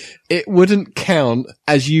 it wouldn't count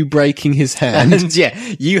as you breaking his hand. And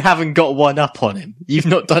you haven't got one up on him. You've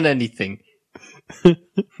not done anything.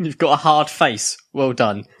 You've got a hard face. Well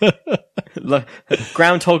done.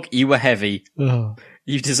 Groundhog, you were heavy. Oh.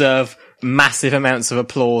 You deserve massive amounts of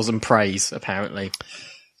applause and praise, apparently.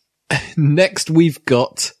 Next, we've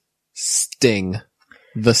got Sting.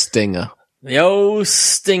 The Stinger. The old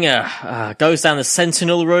Stinger goes down the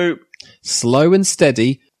Sentinel route. Slow and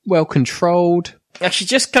steady, well controlled. Actually,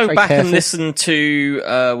 just go back and listen to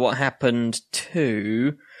what happened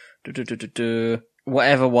to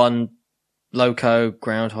whatever one. Loco,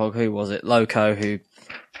 Groundhog, who was it? Loco, who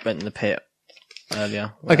went in the pit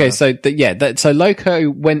earlier. Okay, so so Loco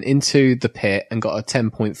went into the pit and got a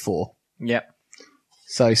 10.4. Yep.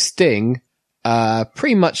 So Sting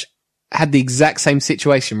pretty much had the exact same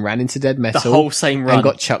situation, ran into dead metal. The whole same run. And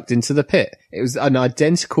got chucked into the pit. It was an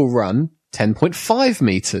identical run, 10.5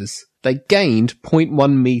 meters. They gained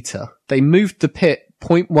 0.1 meter. They moved the pit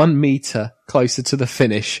 0.1 meter closer to the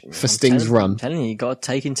finish for Sting's run. I'm telling you got to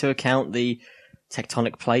take into account the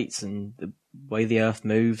tectonic plates and the way the Earth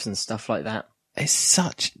moves and stuff like that. It's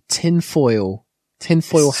such tinfoil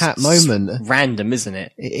hat moment. Random, isn't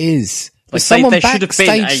it? It is. Like there should have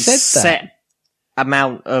been a set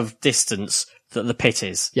amount of distance that the pit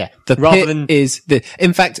is. Yeah, the pit is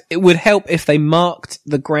in fact, it would help if they marked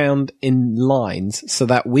the ground in lines so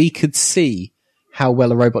that we could see how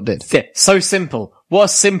well a robot did. Yeah, so simple. What a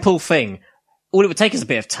simple thing. All it would take is a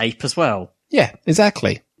bit of tape as well. Yeah,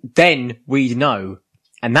 exactly. Then we'd know.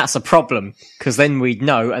 And that's a problem, because then we'd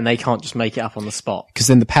know and they can't just make it up on the spot. Because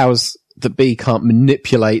then the powers that be can't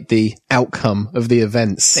manipulate the outcome of the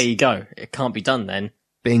events. There you go. It can't be done then.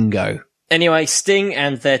 Bingo. Anyway, Sting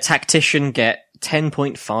and their tactician get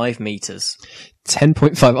 10.5 meters.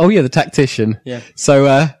 10.5. Oh yeah, the tactician. Yeah.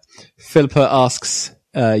 So, Philippa asks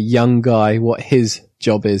a young guy what his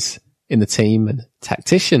job is in the team, and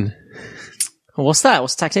tactician. What's that?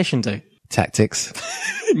 What's tactician do? Tactics.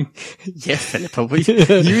 Yeah, Philippa, you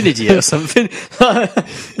an idiot or something?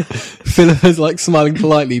 Philippa's like smiling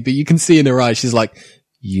politely, but you can see in her eyes she's like,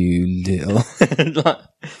 you little.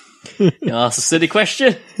 You asked a silly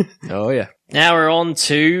question. Oh yeah. Now we're on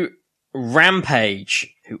to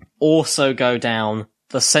Rampage, who also go down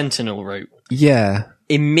the Sentinel route. Yeah.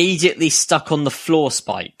 Immediately stuck on the floor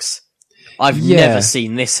spikes. I've never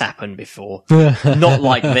seen this happen before. Not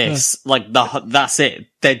like this. Like that's it.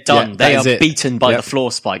 They're done. They are beaten by the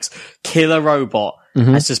floor spikes. Killer Robot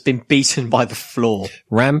has just been beaten by the floor.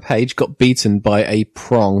 Rampage got beaten by a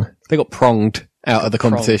prong. They got pronged out of the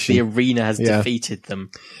competition. The arena has defeated them.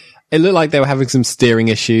 It looked like they were having some steering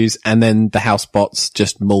issues, and then the house bots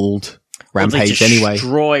just mauled Rampage anyway.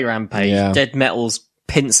 Destroy Rampage. Yeah. Dead Metal's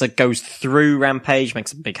pincer goes through Rampage,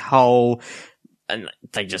 makes a big hole. And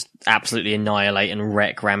they just absolutely annihilate and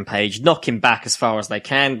wreck Rampage, knock him back as far as they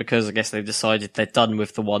can, because I guess they've decided they're done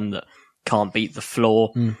with the one that can't beat the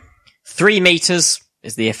floor. 3 meters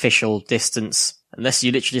is the official distance. Unless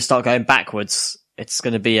you literally start going backwards, it's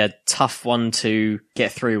going to be a tough one to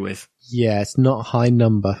get through with. Yeah, it's not a high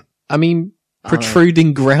number. I mean,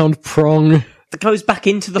 protruding ground prong. It goes back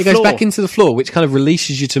into the floor. It goes back into the floor, which kind of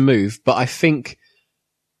releases you to move. But I think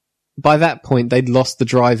by that point, they'd lost the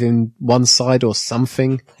drive in one side or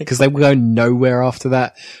something, because they were going nowhere after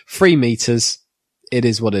that. 3 meters, it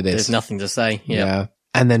is what it is. There's nothing to say. Yeah.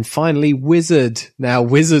 And then finally, Wizard. Now,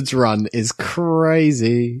 Wizard's run is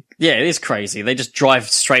crazy. Yeah, it is crazy. They just drive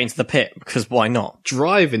straight into the pit, because why not?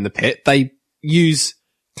 Drive in the pit. They use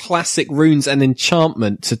classic runes and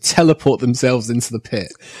enchantment to teleport themselves into the pit.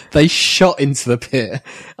 They shot into the pit.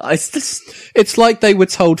 It's like they were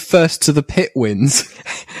told first to the pit wins.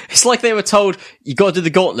 It's like they were told, you got to do the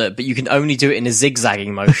gauntlet, but you can only do it in a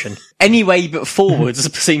zigzagging motion. Any way but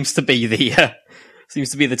forwards seems to be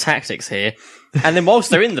the tactics here. And then whilst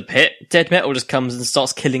they're in the pit, Dead Metal just comes and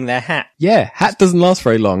starts killing their hat. Yeah, hat doesn't last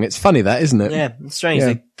very long. It's funny that, isn't it? Yeah, it's strange.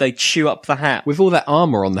 Yeah. They chew up the hat. With all that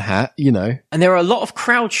armour on the hat, you know. And there are a lot of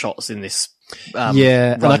crowd shots in this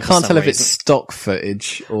and I can't tell if it's stock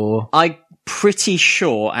footage or... I'm pretty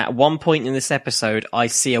sure at one point in this episode, I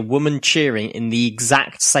see a woman cheering in the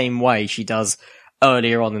exact same way she does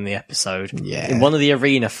earlier on in the episode. Yeah. In one of the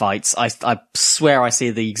arena fights, I swear I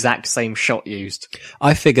see the exact same shot used.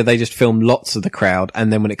 I figure they just film lots of the crowd,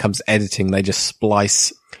 and then when it comes to editing, they just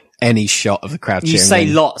splice any shot of the crowd cheering. You say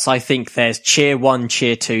lots, I think there's cheer 1,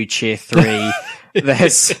 cheer 2, cheer 3.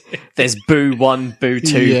 There's boo 1, boo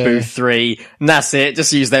 2, boo 3, and that's it.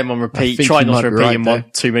 Just use them on repeat. Try not to repeat them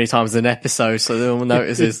too many times in an episode so no one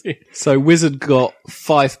notices. So Wizard got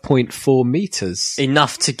 5.4 meters.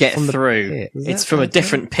 Enough to get through. It's from a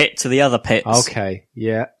different pit to the other pits. Okay,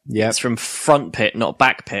 yeah. It's from front pit, not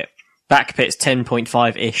back pit. Back pit's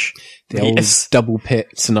 10.5-ish. The old double pit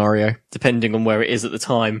scenario. Depending on where it is at the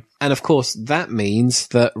time. And of course, that means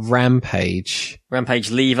that Rampage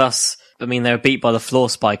leave us. I mean, they were beat by the floor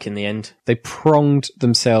spike in the end. They pronged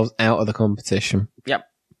themselves out of the competition. Yep.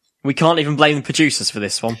 We can't even blame the producers for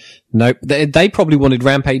this one. Nope. They probably wanted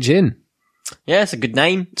Rampage in. Yeah, it's a good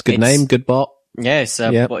name. It's a good name, good bot. Yeah, it's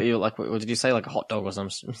what did you say? Like a hot dog or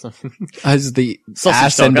something? As the sausage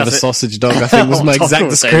ass dog, end of a sausage dog, I think was my exact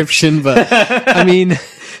description. But I mean,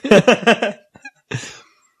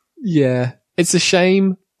 yeah, it's a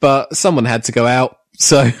shame, but someone had to go out,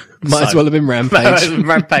 so might as well have been Rampage.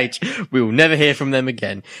 Rampage. We will never hear from them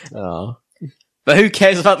again. Oh. But who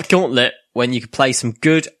cares about the gauntlet when you can play some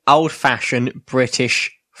good old-fashioned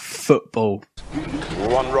British football?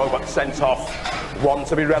 One robot sent off, one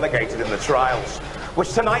to be relegated in the trials,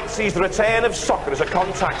 which tonight sees the return of soccer as a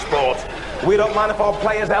contact sport. We don't mind if our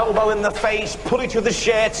players elbow in the face, pull each other's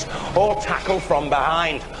shirts, or tackle from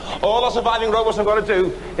behind. All our surviving robots have got to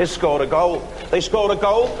do is score a goal. They score a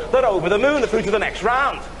goal, they're over the moon, they're through to the next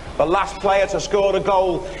round. The last player to score a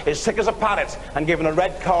goal is sick as a parrot and given a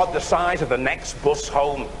red card the size of the next bus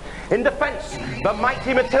home. In defence, the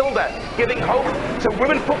mighty Matilda, giving hope to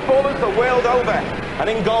women footballers the world over. And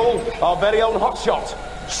in goal, our very own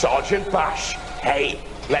hotshot, Sergeant Bash. Hey,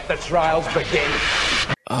 let the trials begin.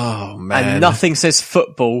 Oh, man. And nothing says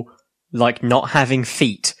football like not having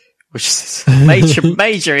feet, which is a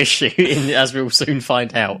major issue, as we'll soon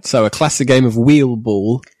find out. So a classic game of wheel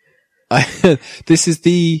ball. I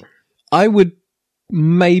would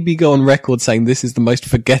maybe go on record saying this is the most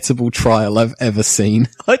forgettable trial I've ever seen.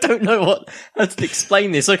 I don't know how to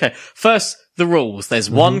explain this. Okay, first, the rules. There's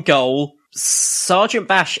one goal, Sergeant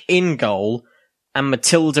Bash in goal, and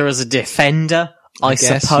Matilda as a defender, I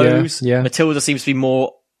suppose. Yeah. Matilda seems to be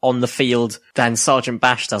more on the field than Sergeant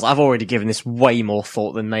Bash does. I've already given this way more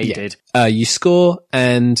thought than they did. You score,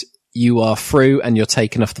 and you are through, and you're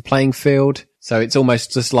taken off the playing field. So it's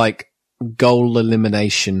almost just like goal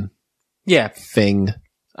elimination. Yeah. Thing.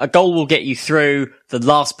 A goal will get you through. The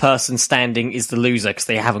last person standing is the loser because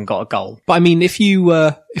they haven't got a goal. But I mean, if you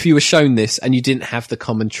were shown this and you didn't have the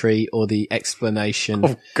commentary or the explanation,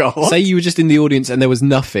 oh God! Say you were just in the audience and there was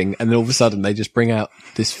nothing, and then all of a sudden they just bring out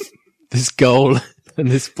this goal and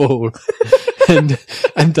this ball, and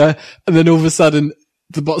then all of a sudden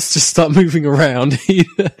the bots just start moving around.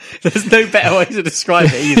 There's no better way to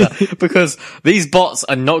describe it either, because these bots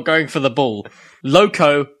are not going for the ball.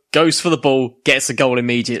 Loco goes for the ball, gets a goal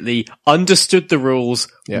immediately, understood the rules,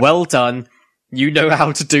 well done, you know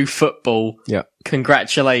how to do football,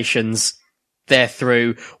 congratulations, they're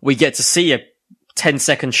through. We get to see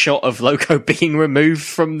 10-second shot of Loco being removed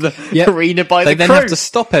from the Yep. arena by They the then crew. have to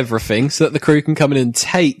stop everything so that the crew can come in and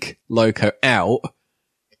take Loco out.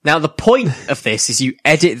 Now, the point of this is you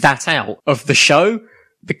edit that out of the show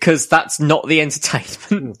because that's not the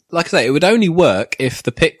entertainment. Like I say, it would only work if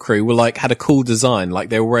the pit crew were like had a cool design, like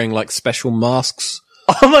they were wearing like special masks.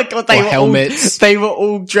 Oh my god, Or helmets. they were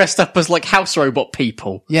all dressed up as like house robot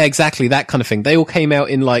people. Yeah, exactly, that kind of thing. They all came out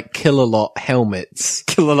in like Kill-A-Lot helmets.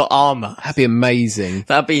 Kill-A-Lot armor. That'd be amazing.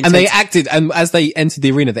 That'd be And they intense. acted, and as they entered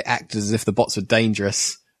the arena, they acted as if the bots were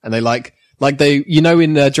dangerous. And they like they, you know,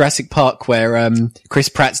 in Jurassic Park where Chris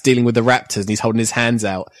Pratt's dealing with the raptors and he's holding his hands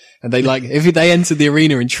out, and they like if they entered the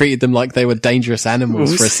arena and treated them like they were dangerous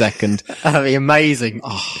animals for a second. That'd be amazing.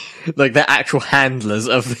 Like the actual handlers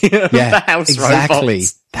of the, of the house exactly.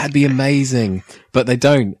 robots. That'd be amazing. But they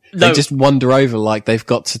don't. No. They just wander over like they've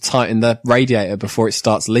got to tighten the radiator before it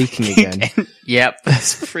starts leaking again. Yep,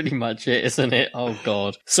 that's pretty much it, isn't it? Oh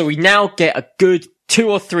god. So we now get a good 2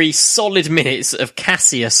 or 3 solid minutes of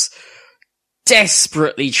Cassius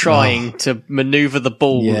desperately trying to maneuver the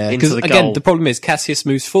ball into the again, goal. the problem is Cassius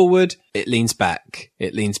moves forward, it leans back.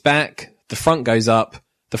 It leans back, the front goes up,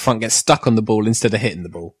 the front gets stuck on the ball instead of hitting the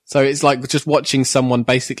ball. So it's like just watching someone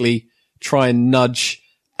basically try and nudge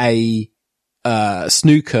a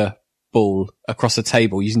snooker ball across a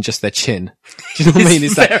table using just their chin. Do you know what I mean?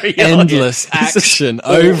 It's that very endless odd. It's just action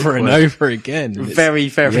over and awkward. over again. It's- Very,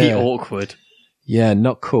 very yeah. awkward. Yeah,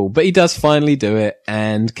 not cool. But he does finally do it,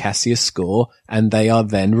 and Cassius score, and they are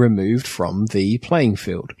then removed from the playing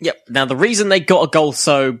field. Yep. Now, the reason they got a goal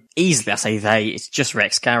so easily, I say they, it's just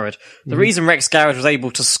Rex Garrett. The reason Rex Garrett was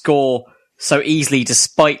able to score so easily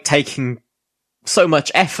despite taking so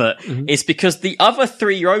much effort is because the other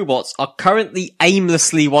 3 robots are currently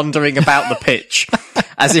aimlessly wandering about the pitch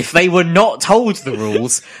as if they were not told the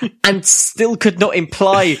rules and still could not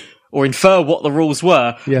imply or infer what the rules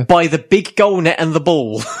were by the big goal net and the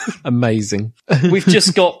ball. Amazing. We've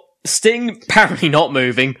just got Sting apparently not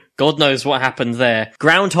moving. God knows what happened there.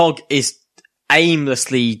 Groundhog is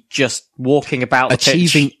aimlessly just walking about the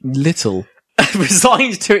Achieving pitch. little.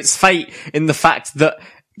 Resigned to its fate in the fact that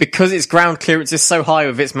because its ground clearance is so high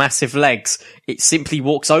with its massive legs, it simply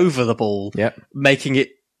walks over the ball, making it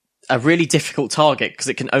a really difficult target because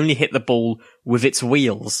it can only hit the ball with its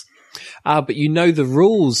wheels. But you know the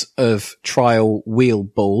rules of trial wheel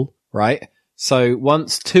ball, right? So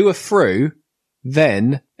once 2 are through,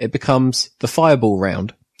 then it becomes the fireball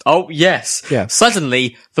round. Oh, yes. Yeah.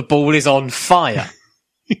 Suddenly, the ball is on fire.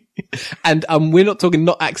 And we're not talking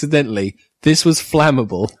not accidentally. This was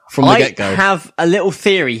flammable from the get-go. I have a little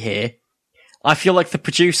theory here. I feel like the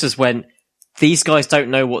producers went, these guys don't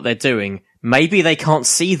know what they're doing. Maybe they can't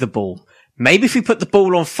see the ball. Maybe if we put the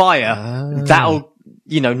ball on fire, that'll,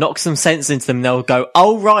 knock some sense into them. They'll go,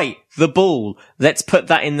 oh, right, the ball. Let's put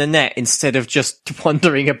that in the net instead of just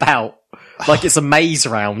wandering about like it's a maze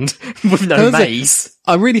round with no maze.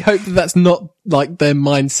 I really hope that that's not like their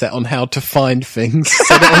mindset on how to find things.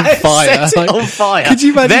 Set it on fire. Set it on fire. Could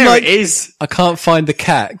you imagine? There it is. I can't find the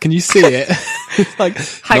cat. Can you see it? Like,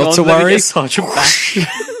 hang not on, to let me worry. get Sergeant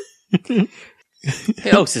back. Who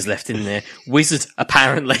else is left in there? Wizard,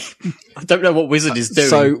 apparently. I don't know what Wizard is doing.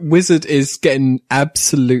 So Wizard is getting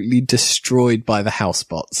absolutely destroyed by the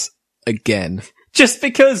housebots again. Just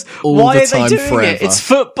because, All why the are they time, doing forever. it? It's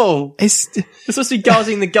football. It's They're supposed to be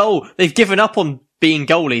guarding the goal. They've given up on being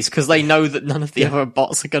goalies because they know that none of the other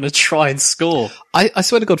bots are going to try and score. I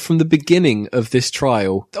swear to God, from the beginning of this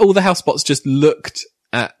trial, all the housebots just looked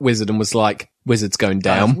at Wizard and was like, Wizard's going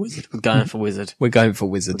down. We're going for Wizard. We're going for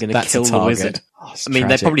Wizard. We're going That's to kill a the target. Wizard. Oh, it's I mean,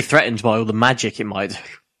 tragic. they're probably threatened by all the magic it might do.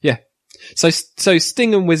 Yeah. So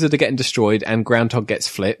Sting and Wizard are getting destroyed and Groundhog gets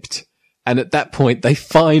flipped. And at that point, they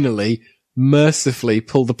finally, mercifully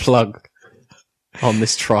pull the plug on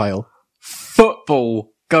this trial.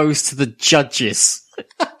 Football goes to the judges.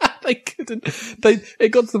 They couldn't. It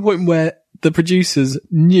got to the point where the producers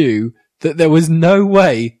knew that there was no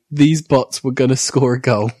way these bots were going to score a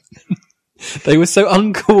goal. They were so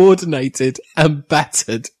uncoordinated and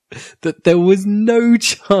battered that there was no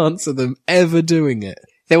chance of them ever doing it.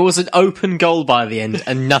 There was an open goal by the end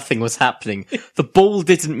and nothing was happening. The ball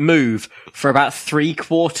didn't move for about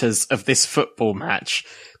 3/4 of this football match.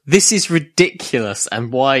 This is ridiculous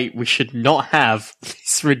and why we should not have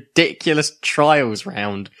this ridiculous trials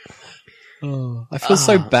round. Oh, I feel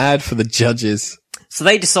so bad for the judges. So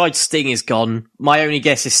they decide Sting is gone. My only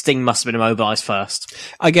guess is Sting must have been immobilized first.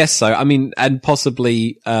 I guess so. I mean, and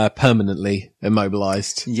possibly permanently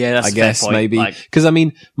immobilized. Yeah, that's I a fair guess point. maybe because I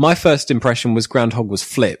mean, my first impression was Groundhog was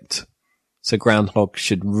flipped, so Groundhog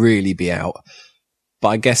should really be out. but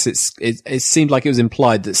I guess it seemed like it was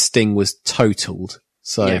implied that Sting was totaled.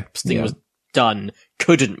 So yeah, Sting was done,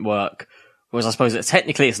 couldn't work. Whereas I suppose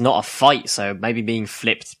technically it's not a fight, so maybe being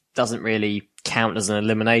flipped doesn't really count as an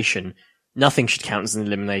elimination. Nothing should count as an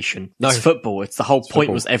elimination. No. It's football. It's the whole point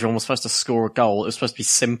football. was everyone was supposed to score a goal. It was supposed to be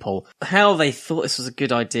simple. How they thought this was a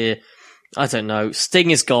good idea, I don't know.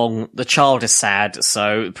 Sting is gone. The child is sad,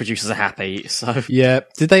 so the producers are happy. So yeah,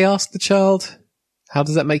 did they ask the child? How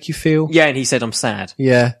does that make you feel? yeah, and he said, "I'm sad."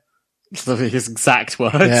 Yeah. His exact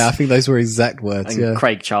words. Yeah, I think those were exact words. And Yeah.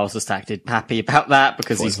 Craig Charles was happy about that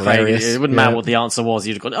because Thought it he's was Craig. hilarious. It wouldn't Yeah. matter what the answer was.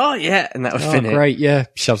 You'd have gone, "Oh yeah," and that would finish. Great, yeah.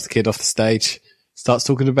 Shoves the kid off the stage. Starts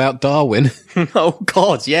talking about Darwin. Oh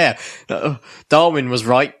God, yeah. Darwin was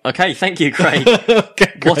right. Okay, thank you, Craig.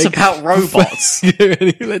 Okay, What Craig. about robots?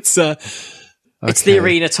 Let's. It's the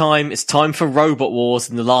arena time. It's time for Robot Wars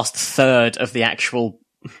in the last third of the actual.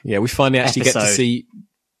 Yeah, we finally actually get to episode. see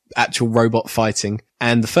actual robot fighting.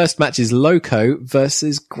 And the first match is Loco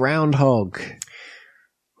versus Groundhog.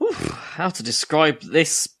 How to describe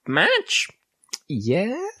this match?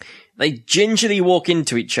 Yeah? They gingerly walk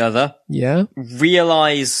into each other, Yeah?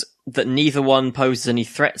 realise that neither one poses any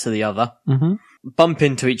threat to the other, Mm-hmm. bump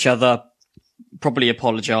into each other, probably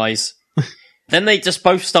apologise. Then they just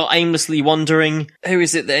both start aimlessly wandering. Who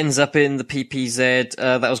is it that ends up in the PPZ?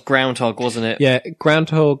 That was Groundhog, wasn't it? Yeah,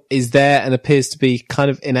 Groundhog is there and appears to be kind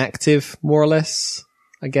of inactive, more or less,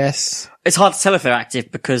 I guess. It's hard to tell if they're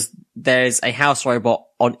active because there's a house robot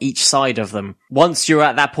on each side of them. Once you're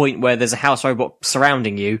at that point where there's a house robot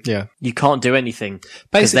surrounding you, you can't do anything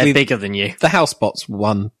because they're Basically, bigger than you. The Housebots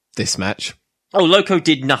won this match. Oh, Loco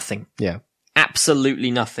did nothing. Yeah. Absolutely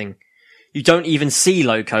nothing. You don't even see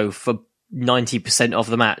Loco for 90% of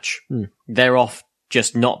the match. They're off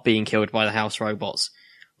just not being killed by the house robots.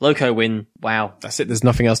 Loco win. Wow. That's it. There's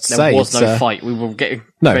nothing else to There say. was It's, no fight. We were getting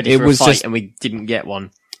no, ready it for was a fight just- and we didn't get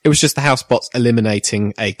one. It was just the Housebots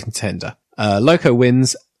eliminating a contender. Loco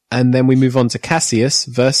wins, and then we move on to Cassius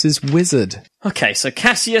versus Wizard. Okay, so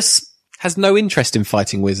Cassius has no interest in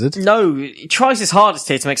fighting Wizard. No, he tries his hardest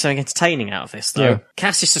here to make something entertaining out of this, though. Yeah.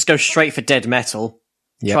 Cassius just goes straight for Dead Metal.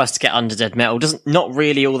 Yep. Tries to get under Dead Metal. Not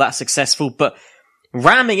really all that successful, but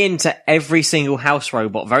ramming into every single house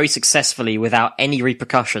robot very successfully without any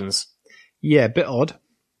repercussions. Yeah, a bit odd.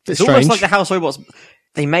 Bit It's strange. almost like the house robots,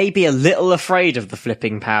 they may be a little afraid of the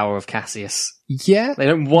flipping power of Cassius. Yeah. They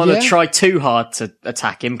don't want to Yeah. try too hard to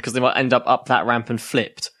attack him because they might end up that ramp and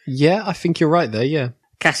flipped. Yeah, I think you're right there, yeah.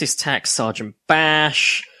 Cassius attacks Sergeant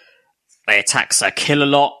Bash. They attack Sir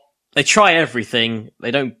Kill-A-Lot. They try everything.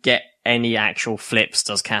 They don't get any actual flips,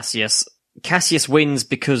 does Cassius. Cassius wins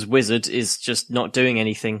because Wizard is just not doing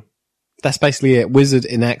anything. That's basically it. Wizard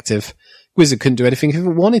inactive. Wizard couldn't do anything if it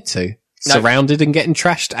wanted to. No. Surrounded and getting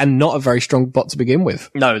trashed, and not a very strong bot to begin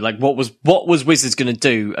with. No, like what was Wizard going to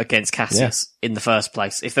do against Cassius in the first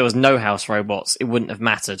place? If there was no house robots, it wouldn't have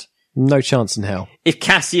mattered. No chance in hell. If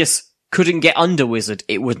Cassius couldn't get under Wizard,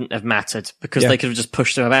 it wouldn't have mattered because Yeah. they could have just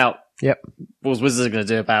pushed him out. Yep. What was Wizard going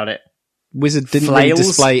to do about it? Wizard didn't really Flails?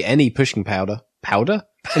 display any pushing powder. Powder?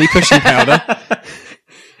 Any pushing powder?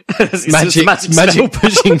 It's just a magic spell.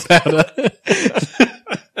 pushing powder.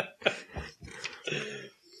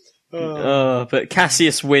 But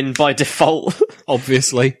Cassius win by default.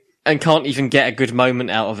 Obviously. And can't even get a good moment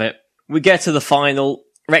out of it. We get to the final.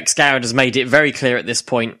 Rex Garrett has made it very clear at this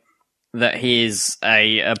point that he is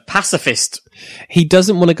a pacifist. He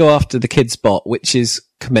doesn't want to go after the kid spot, which is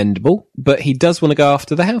commendable, but he does want to go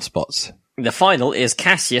after the house bots. The final is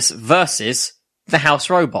Cassius versus the house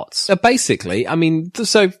robots. Basically, I mean,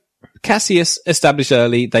 so Cassius established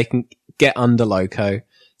early they can get under Loco,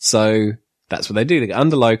 so that's what they do. They get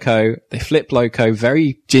under Loco, they flip Loco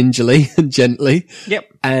very gingerly and gently. Yep.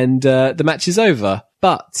 And the match is over.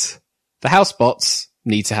 But the house bots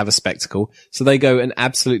need to have a spectacle, so they go and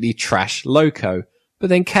absolutely trash Loco. But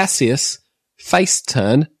then Cassius, face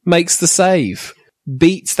turn, makes the save,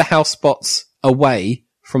 beats the house bots away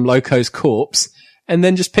from Loco's corpse, and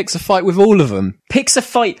then just picks a fight with all of them. Picks a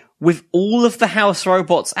fight with all of the house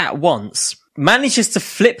robots at once. Manages to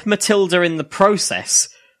flip Matilda in the process.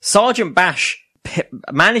 Sergeant Bash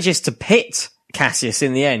manages to pit Cassius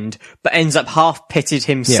in the end, but ends up half pitted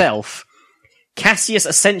himself. Yeah. Cassius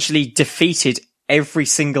essentially defeated every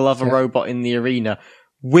single other robot in the arena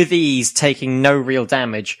with ease, taking no real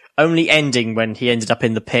damage, only ending when he ended up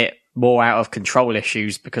in the pit more out of control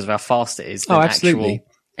issues because of how fast it is than actual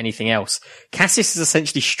anything else. Cassius is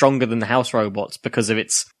essentially stronger than the house robots because of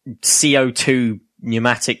its CO2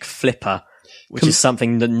 pneumatic flipper, which is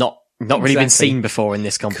something that not really been seen before in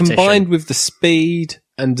this competition. Combined with the speed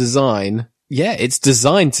and design, yeah, it's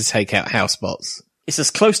designed to take out house bots. It's as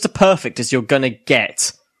close to perfect as you're gonna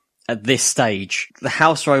get at this stage. The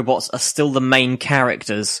house robots are still the main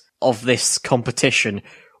characters of this competition.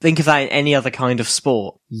 Think of that in any other kind of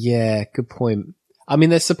sport. Yeah, good point. I mean,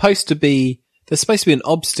 there's supposed to be an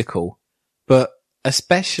obstacle, but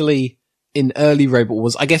especially in early Robot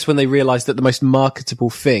Wars, I guess when they realized that the most marketable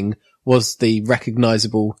thing was the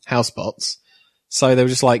recognizable housebots. So they were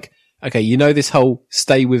just like, okay, you know, this whole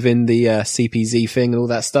stay within the CPZ thing and all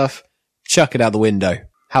that stuff, chuck it out the window.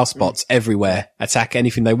 Housebots everywhere, attack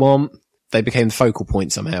anything they want. They became the focal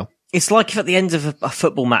point somehow. It's like if at the end of a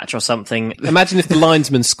football match or something. Imagine if the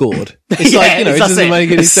linesman scored. It's like, you know, it doesn't make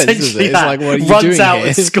any sense, does it? It's like, what are you runs doing out here?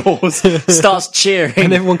 and scores, starts cheering.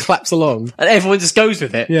 And everyone claps along. And everyone just goes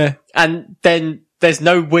with it. Yeah. And then there's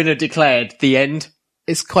no winner declared. The end.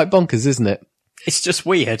 It's quite bonkers, isn't it? It's just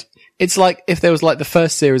weird. It's like if there was like the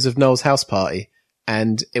first series of Noel's House Party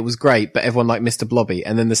and it was great, but everyone liked Mr. Blobby.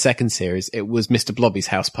 And then the second series, it was Mr. Blobby's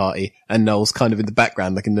house party and Noel's kind of in the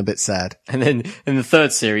background looking a bit sad. And then in the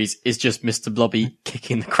third series is just Mr. Blobby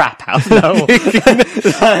kicking the crap out of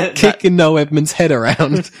Noel. Kicking Noel Edmonds' head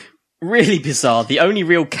around. Really bizarre. The only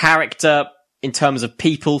real character in terms of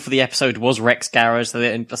people for the episode was Rex Garrett. So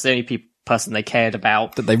that's the only person they cared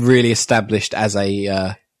about. That they really established as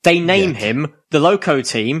a... They name him, the Loco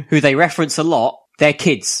team, who they reference a lot, they're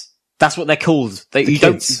kids. That's what they're called.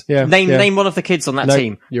 Name one of the kids on that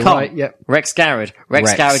team. You're right, yep. Rex Garrett.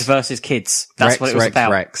 Rex Garrett versus kids. That's what it was about.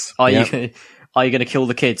 Rex. Are you going to kill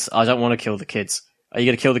the kids? I don't want to kill the kids. Are you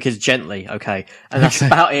going to kill the kids gently? Okay. And that's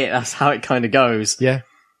about it. That's how it kind of goes. Yeah.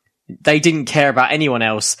 They didn't care about anyone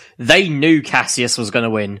else. They knew Cassius was going to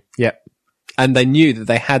win. Yep. And they knew that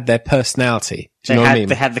they had their personality. Do you know what I mean?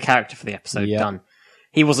 They had the character for the episode done.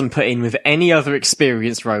 He wasn't put in with any other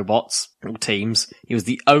experienced robots or teams. He was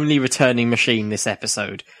the only returning machine this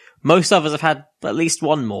episode. Most others have had at least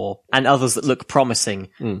one more, and others that look promising.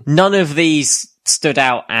 None of these stood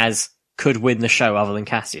out as could win the show other than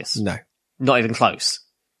Cassius. No. Not even close.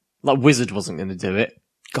 Like Wizard wasn't going to do it.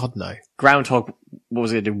 God, no. Groundhog, what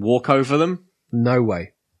was he going to do? Walk over them? No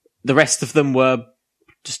way. The rest of them were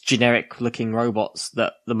just generic looking robots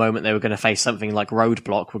that the moment they were going to face something like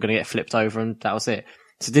Roadblock were going to get flipped over, and that was it.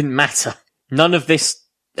 So it didn't matter. None of this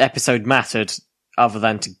episode mattered other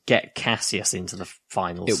than to get Cassius into the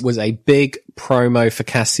finals. It was a big promo for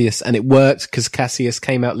Cassius, and it worked because Cassius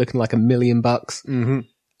came out looking like $1 million. Mm-hmm.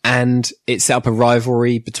 And it set up a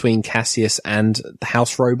rivalry between Cassius and the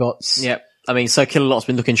house robots. Yep. I mean, Sir Killalot's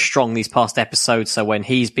been looking strong these past episodes, so when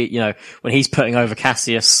he's when he's putting over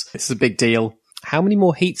Cassius, this is a big deal. How many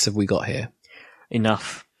more heats have we got here?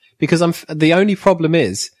 Enough. Because the only problem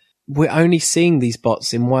is we're only seeing these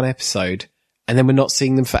bots in one episode, and then we're not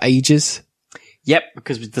seeing them for ages. Yep,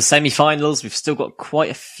 because with the semi-finals, we've still got quite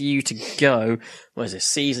a few to go. What is it,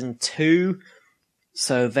 season 2?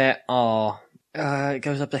 So there are, it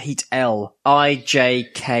goes up to heat L. I, J,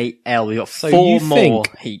 K, L. We've got 4 more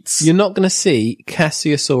heats. You're not going to see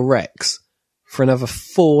Cassius or Rex for another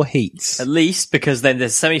 4 heats. At least, because then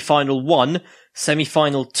there's semi-final 1,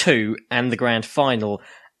 semi-final 2, and the grand final.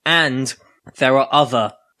 And there are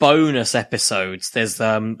other bonus episodes.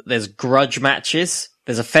 There's grudge matches.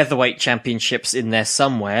 There's a featherweight championships in there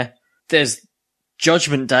somewhere. There's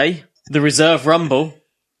Judgment Day, the Reserve Rumble,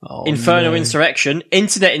 Inferno Insurrection,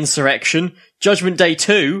 Internet Insurrection, Judgment Day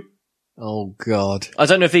 2. Oh God. I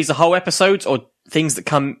don't know if these are whole episodes or things that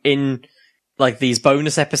come in like these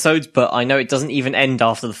bonus episodes, but I know it doesn't even end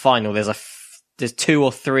after the final. There's 2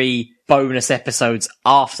 or 3 bonus episodes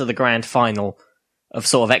after the grand final of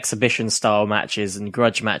sort of exhibition style matches and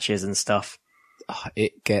grudge matches and stuff. Oh,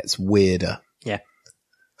 it gets weirder. Yeah.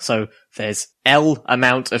 So there's L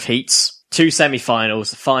amount of heats, 2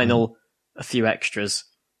 semi-finals, a final, a few extras,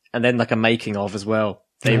 and then like a making of as well.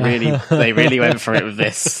 They really went for it with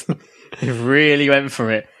this. They really went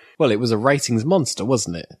for it. Well, it was a ratings monster,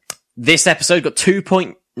 wasn't it? This episode got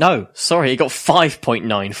it got 5.94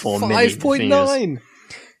 million. 5.9!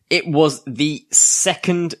 It was the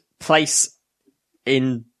second place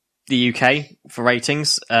in the UK for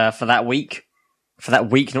ratings, for that week. For that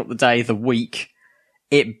week, not the day, the week.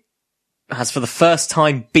 It has for the first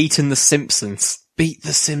time beaten The Simpsons. Beat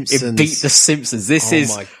The Simpsons. It beat The Simpsons. This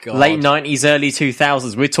is my God. Late 90s, early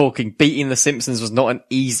 2000s. We're talking beating The Simpsons was not an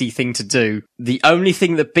easy thing to do. The only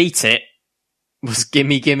thing that beat it was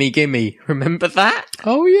Gimme, Gimme, Gimme. Remember that?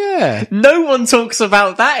 Oh, yeah. No one talks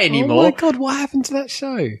about that anymore. Oh, my God. What happened to that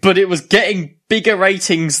show? But it was getting bigger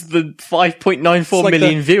ratings than 5.94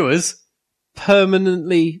 million viewers.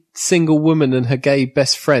 Permanently single woman and her gay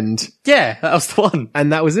best friend. Yeah, that was the one.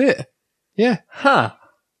 And that was it. Yeah. Huh.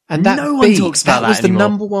 And that no one talks about that was anymore. the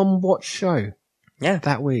number 1 watch show. Yeah.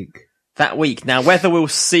 That week. that week. Now, whether we'll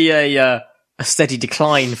see a steady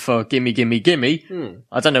decline for Gimme Gimme Gimme,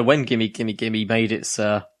 I don't know when Gimme Gimme Gimme made its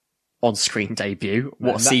on-screen debut,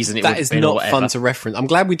 what season it would have been. That is not fun to reference. I'm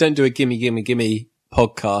glad we don't do a Gimme Gimme Gimme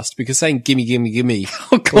podcast, because saying Gimme Gimme Gimme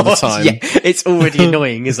all the time, yeah, it's already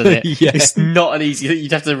annoying, isn't it? Yeah. It's not an easy.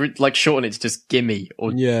 You'd have to like shorten it to just Gimme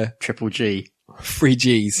or Triple G. 3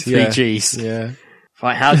 Gs. 3 Gs. Yeah.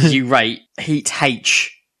 Right, how did you rate Heat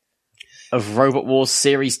H of Robot Wars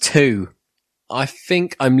Series 2? I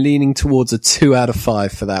think I'm leaning towards a 2 out of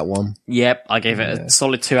 5 for that one. Yep, I gave it a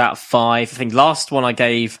solid 2 out of 5. I think last one I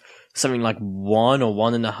gave something like 1 or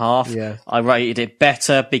 1.5. Yeah. I rated it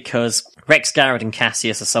better because Rex, Garrett and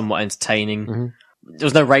Cassius are somewhat entertaining. There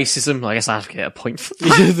was no racism. I guess I have to get a point for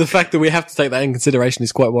that. The fact that we have to take that in consideration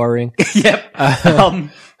is quite worrying. Yep.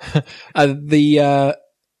 The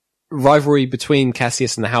rivalry between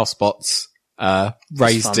Cassius and the Housebots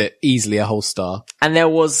raised it easily a whole star. And there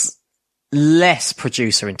was less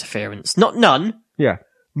producer interference. Not none. Yeah.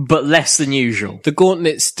 But less than usual. The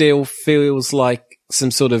Gauntlet still feels like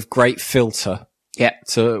some sort of great filter. Yeah.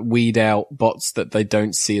 To weed out bots that they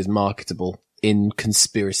don't see as marketable in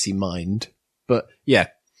conspiracy mind. But yeah.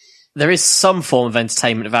 There is some form of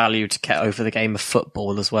entertainment value to get over the game of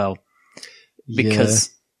football as well. Because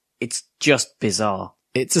it's just bizarre.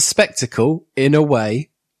 It's a spectacle, in a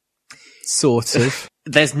way. Sort of.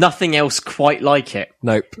 There's nothing else quite like it.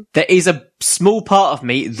 Nope. There is a small part of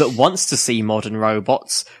me that wants to see modern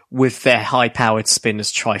robots with their high-powered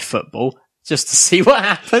spinners try football, just to see what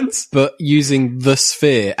happens. But using the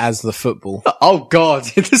sphere as the football. Oh god,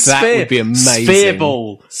 the sphere. That would be amazing. Sphere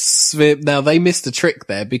ball. Now, they missed a trick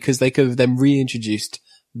there because they could have then reintroduced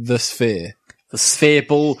the sphere. The sphere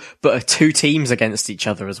ball, but 2 teams against each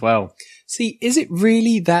other as well. See, is it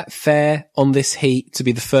really that fair on this heat to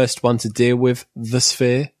be the first one to deal with the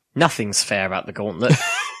sphere? Nothing's fair about the Gauntlet.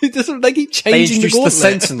 They keep changing They introduced the Gauntlet. the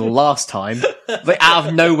Sentinel last time, but out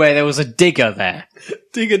of nowhere there was a Digger there.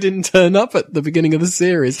 Digger didn't turn up at the beginning of the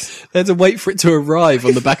series. They had to wait for it to arrive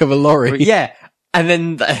on the back of a lorry. Yeah, and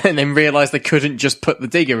then realised they couldn't just put the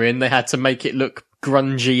Digger in, they had to make it look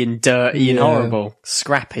grungy and dirty and horrible.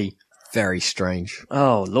 Scrappy. Very strange.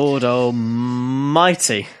 Oh, Lord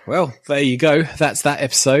almighty. Well, there you go. That's that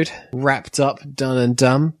episode. Wrapped up, done and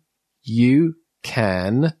done. You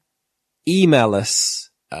can email us,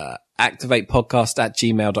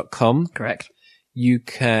 activatepodcast@gmail.com. Correct. You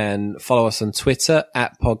can follow us on Twitter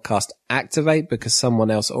 @podcastactivate, because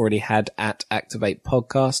someone else already had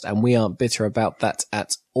 @activatepodcast, and we aren't bitter about that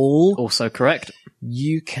at all. Also correct.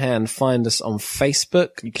 You can find us on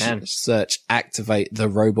Facebook. You can. Search Activate the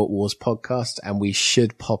Robot Wars podcast and we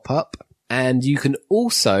should pop up. And you can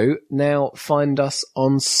also now find us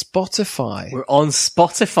on Spotify. We're on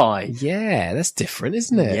Spotify. Yeah, that's different,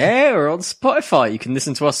 isn't it? Yeah, we're on Spotify. You can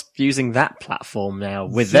listen to us using that platform now.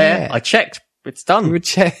 We're there. I checked. It's done. We're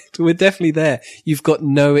checked. We're definitely there. You've got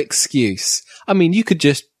no excuse. I mean, you could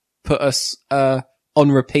just put us on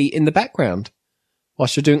repeat in the background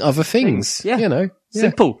whilst you're doing other things. Yeah. You know. Yeah.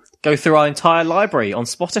 Simple. Go through our entire library on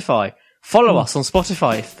Spotify. Follow us on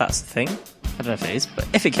Spotify if that's the thing. I don't know if it is, but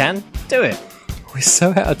if it can, do it. We're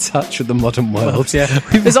so out of touch with the modern world. Yeah.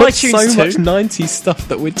 We've There's got iTunes so much too. 90s stuff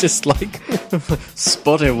that we're just like...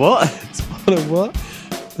 Spotted what? Spotted what?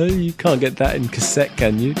 No, you can't get that in cassette,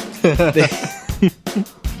 can you?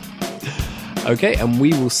 Okay, and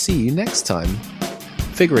we will see you next time.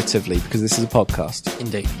 Figuratively, because this is a podcast.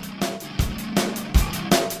 Indeed.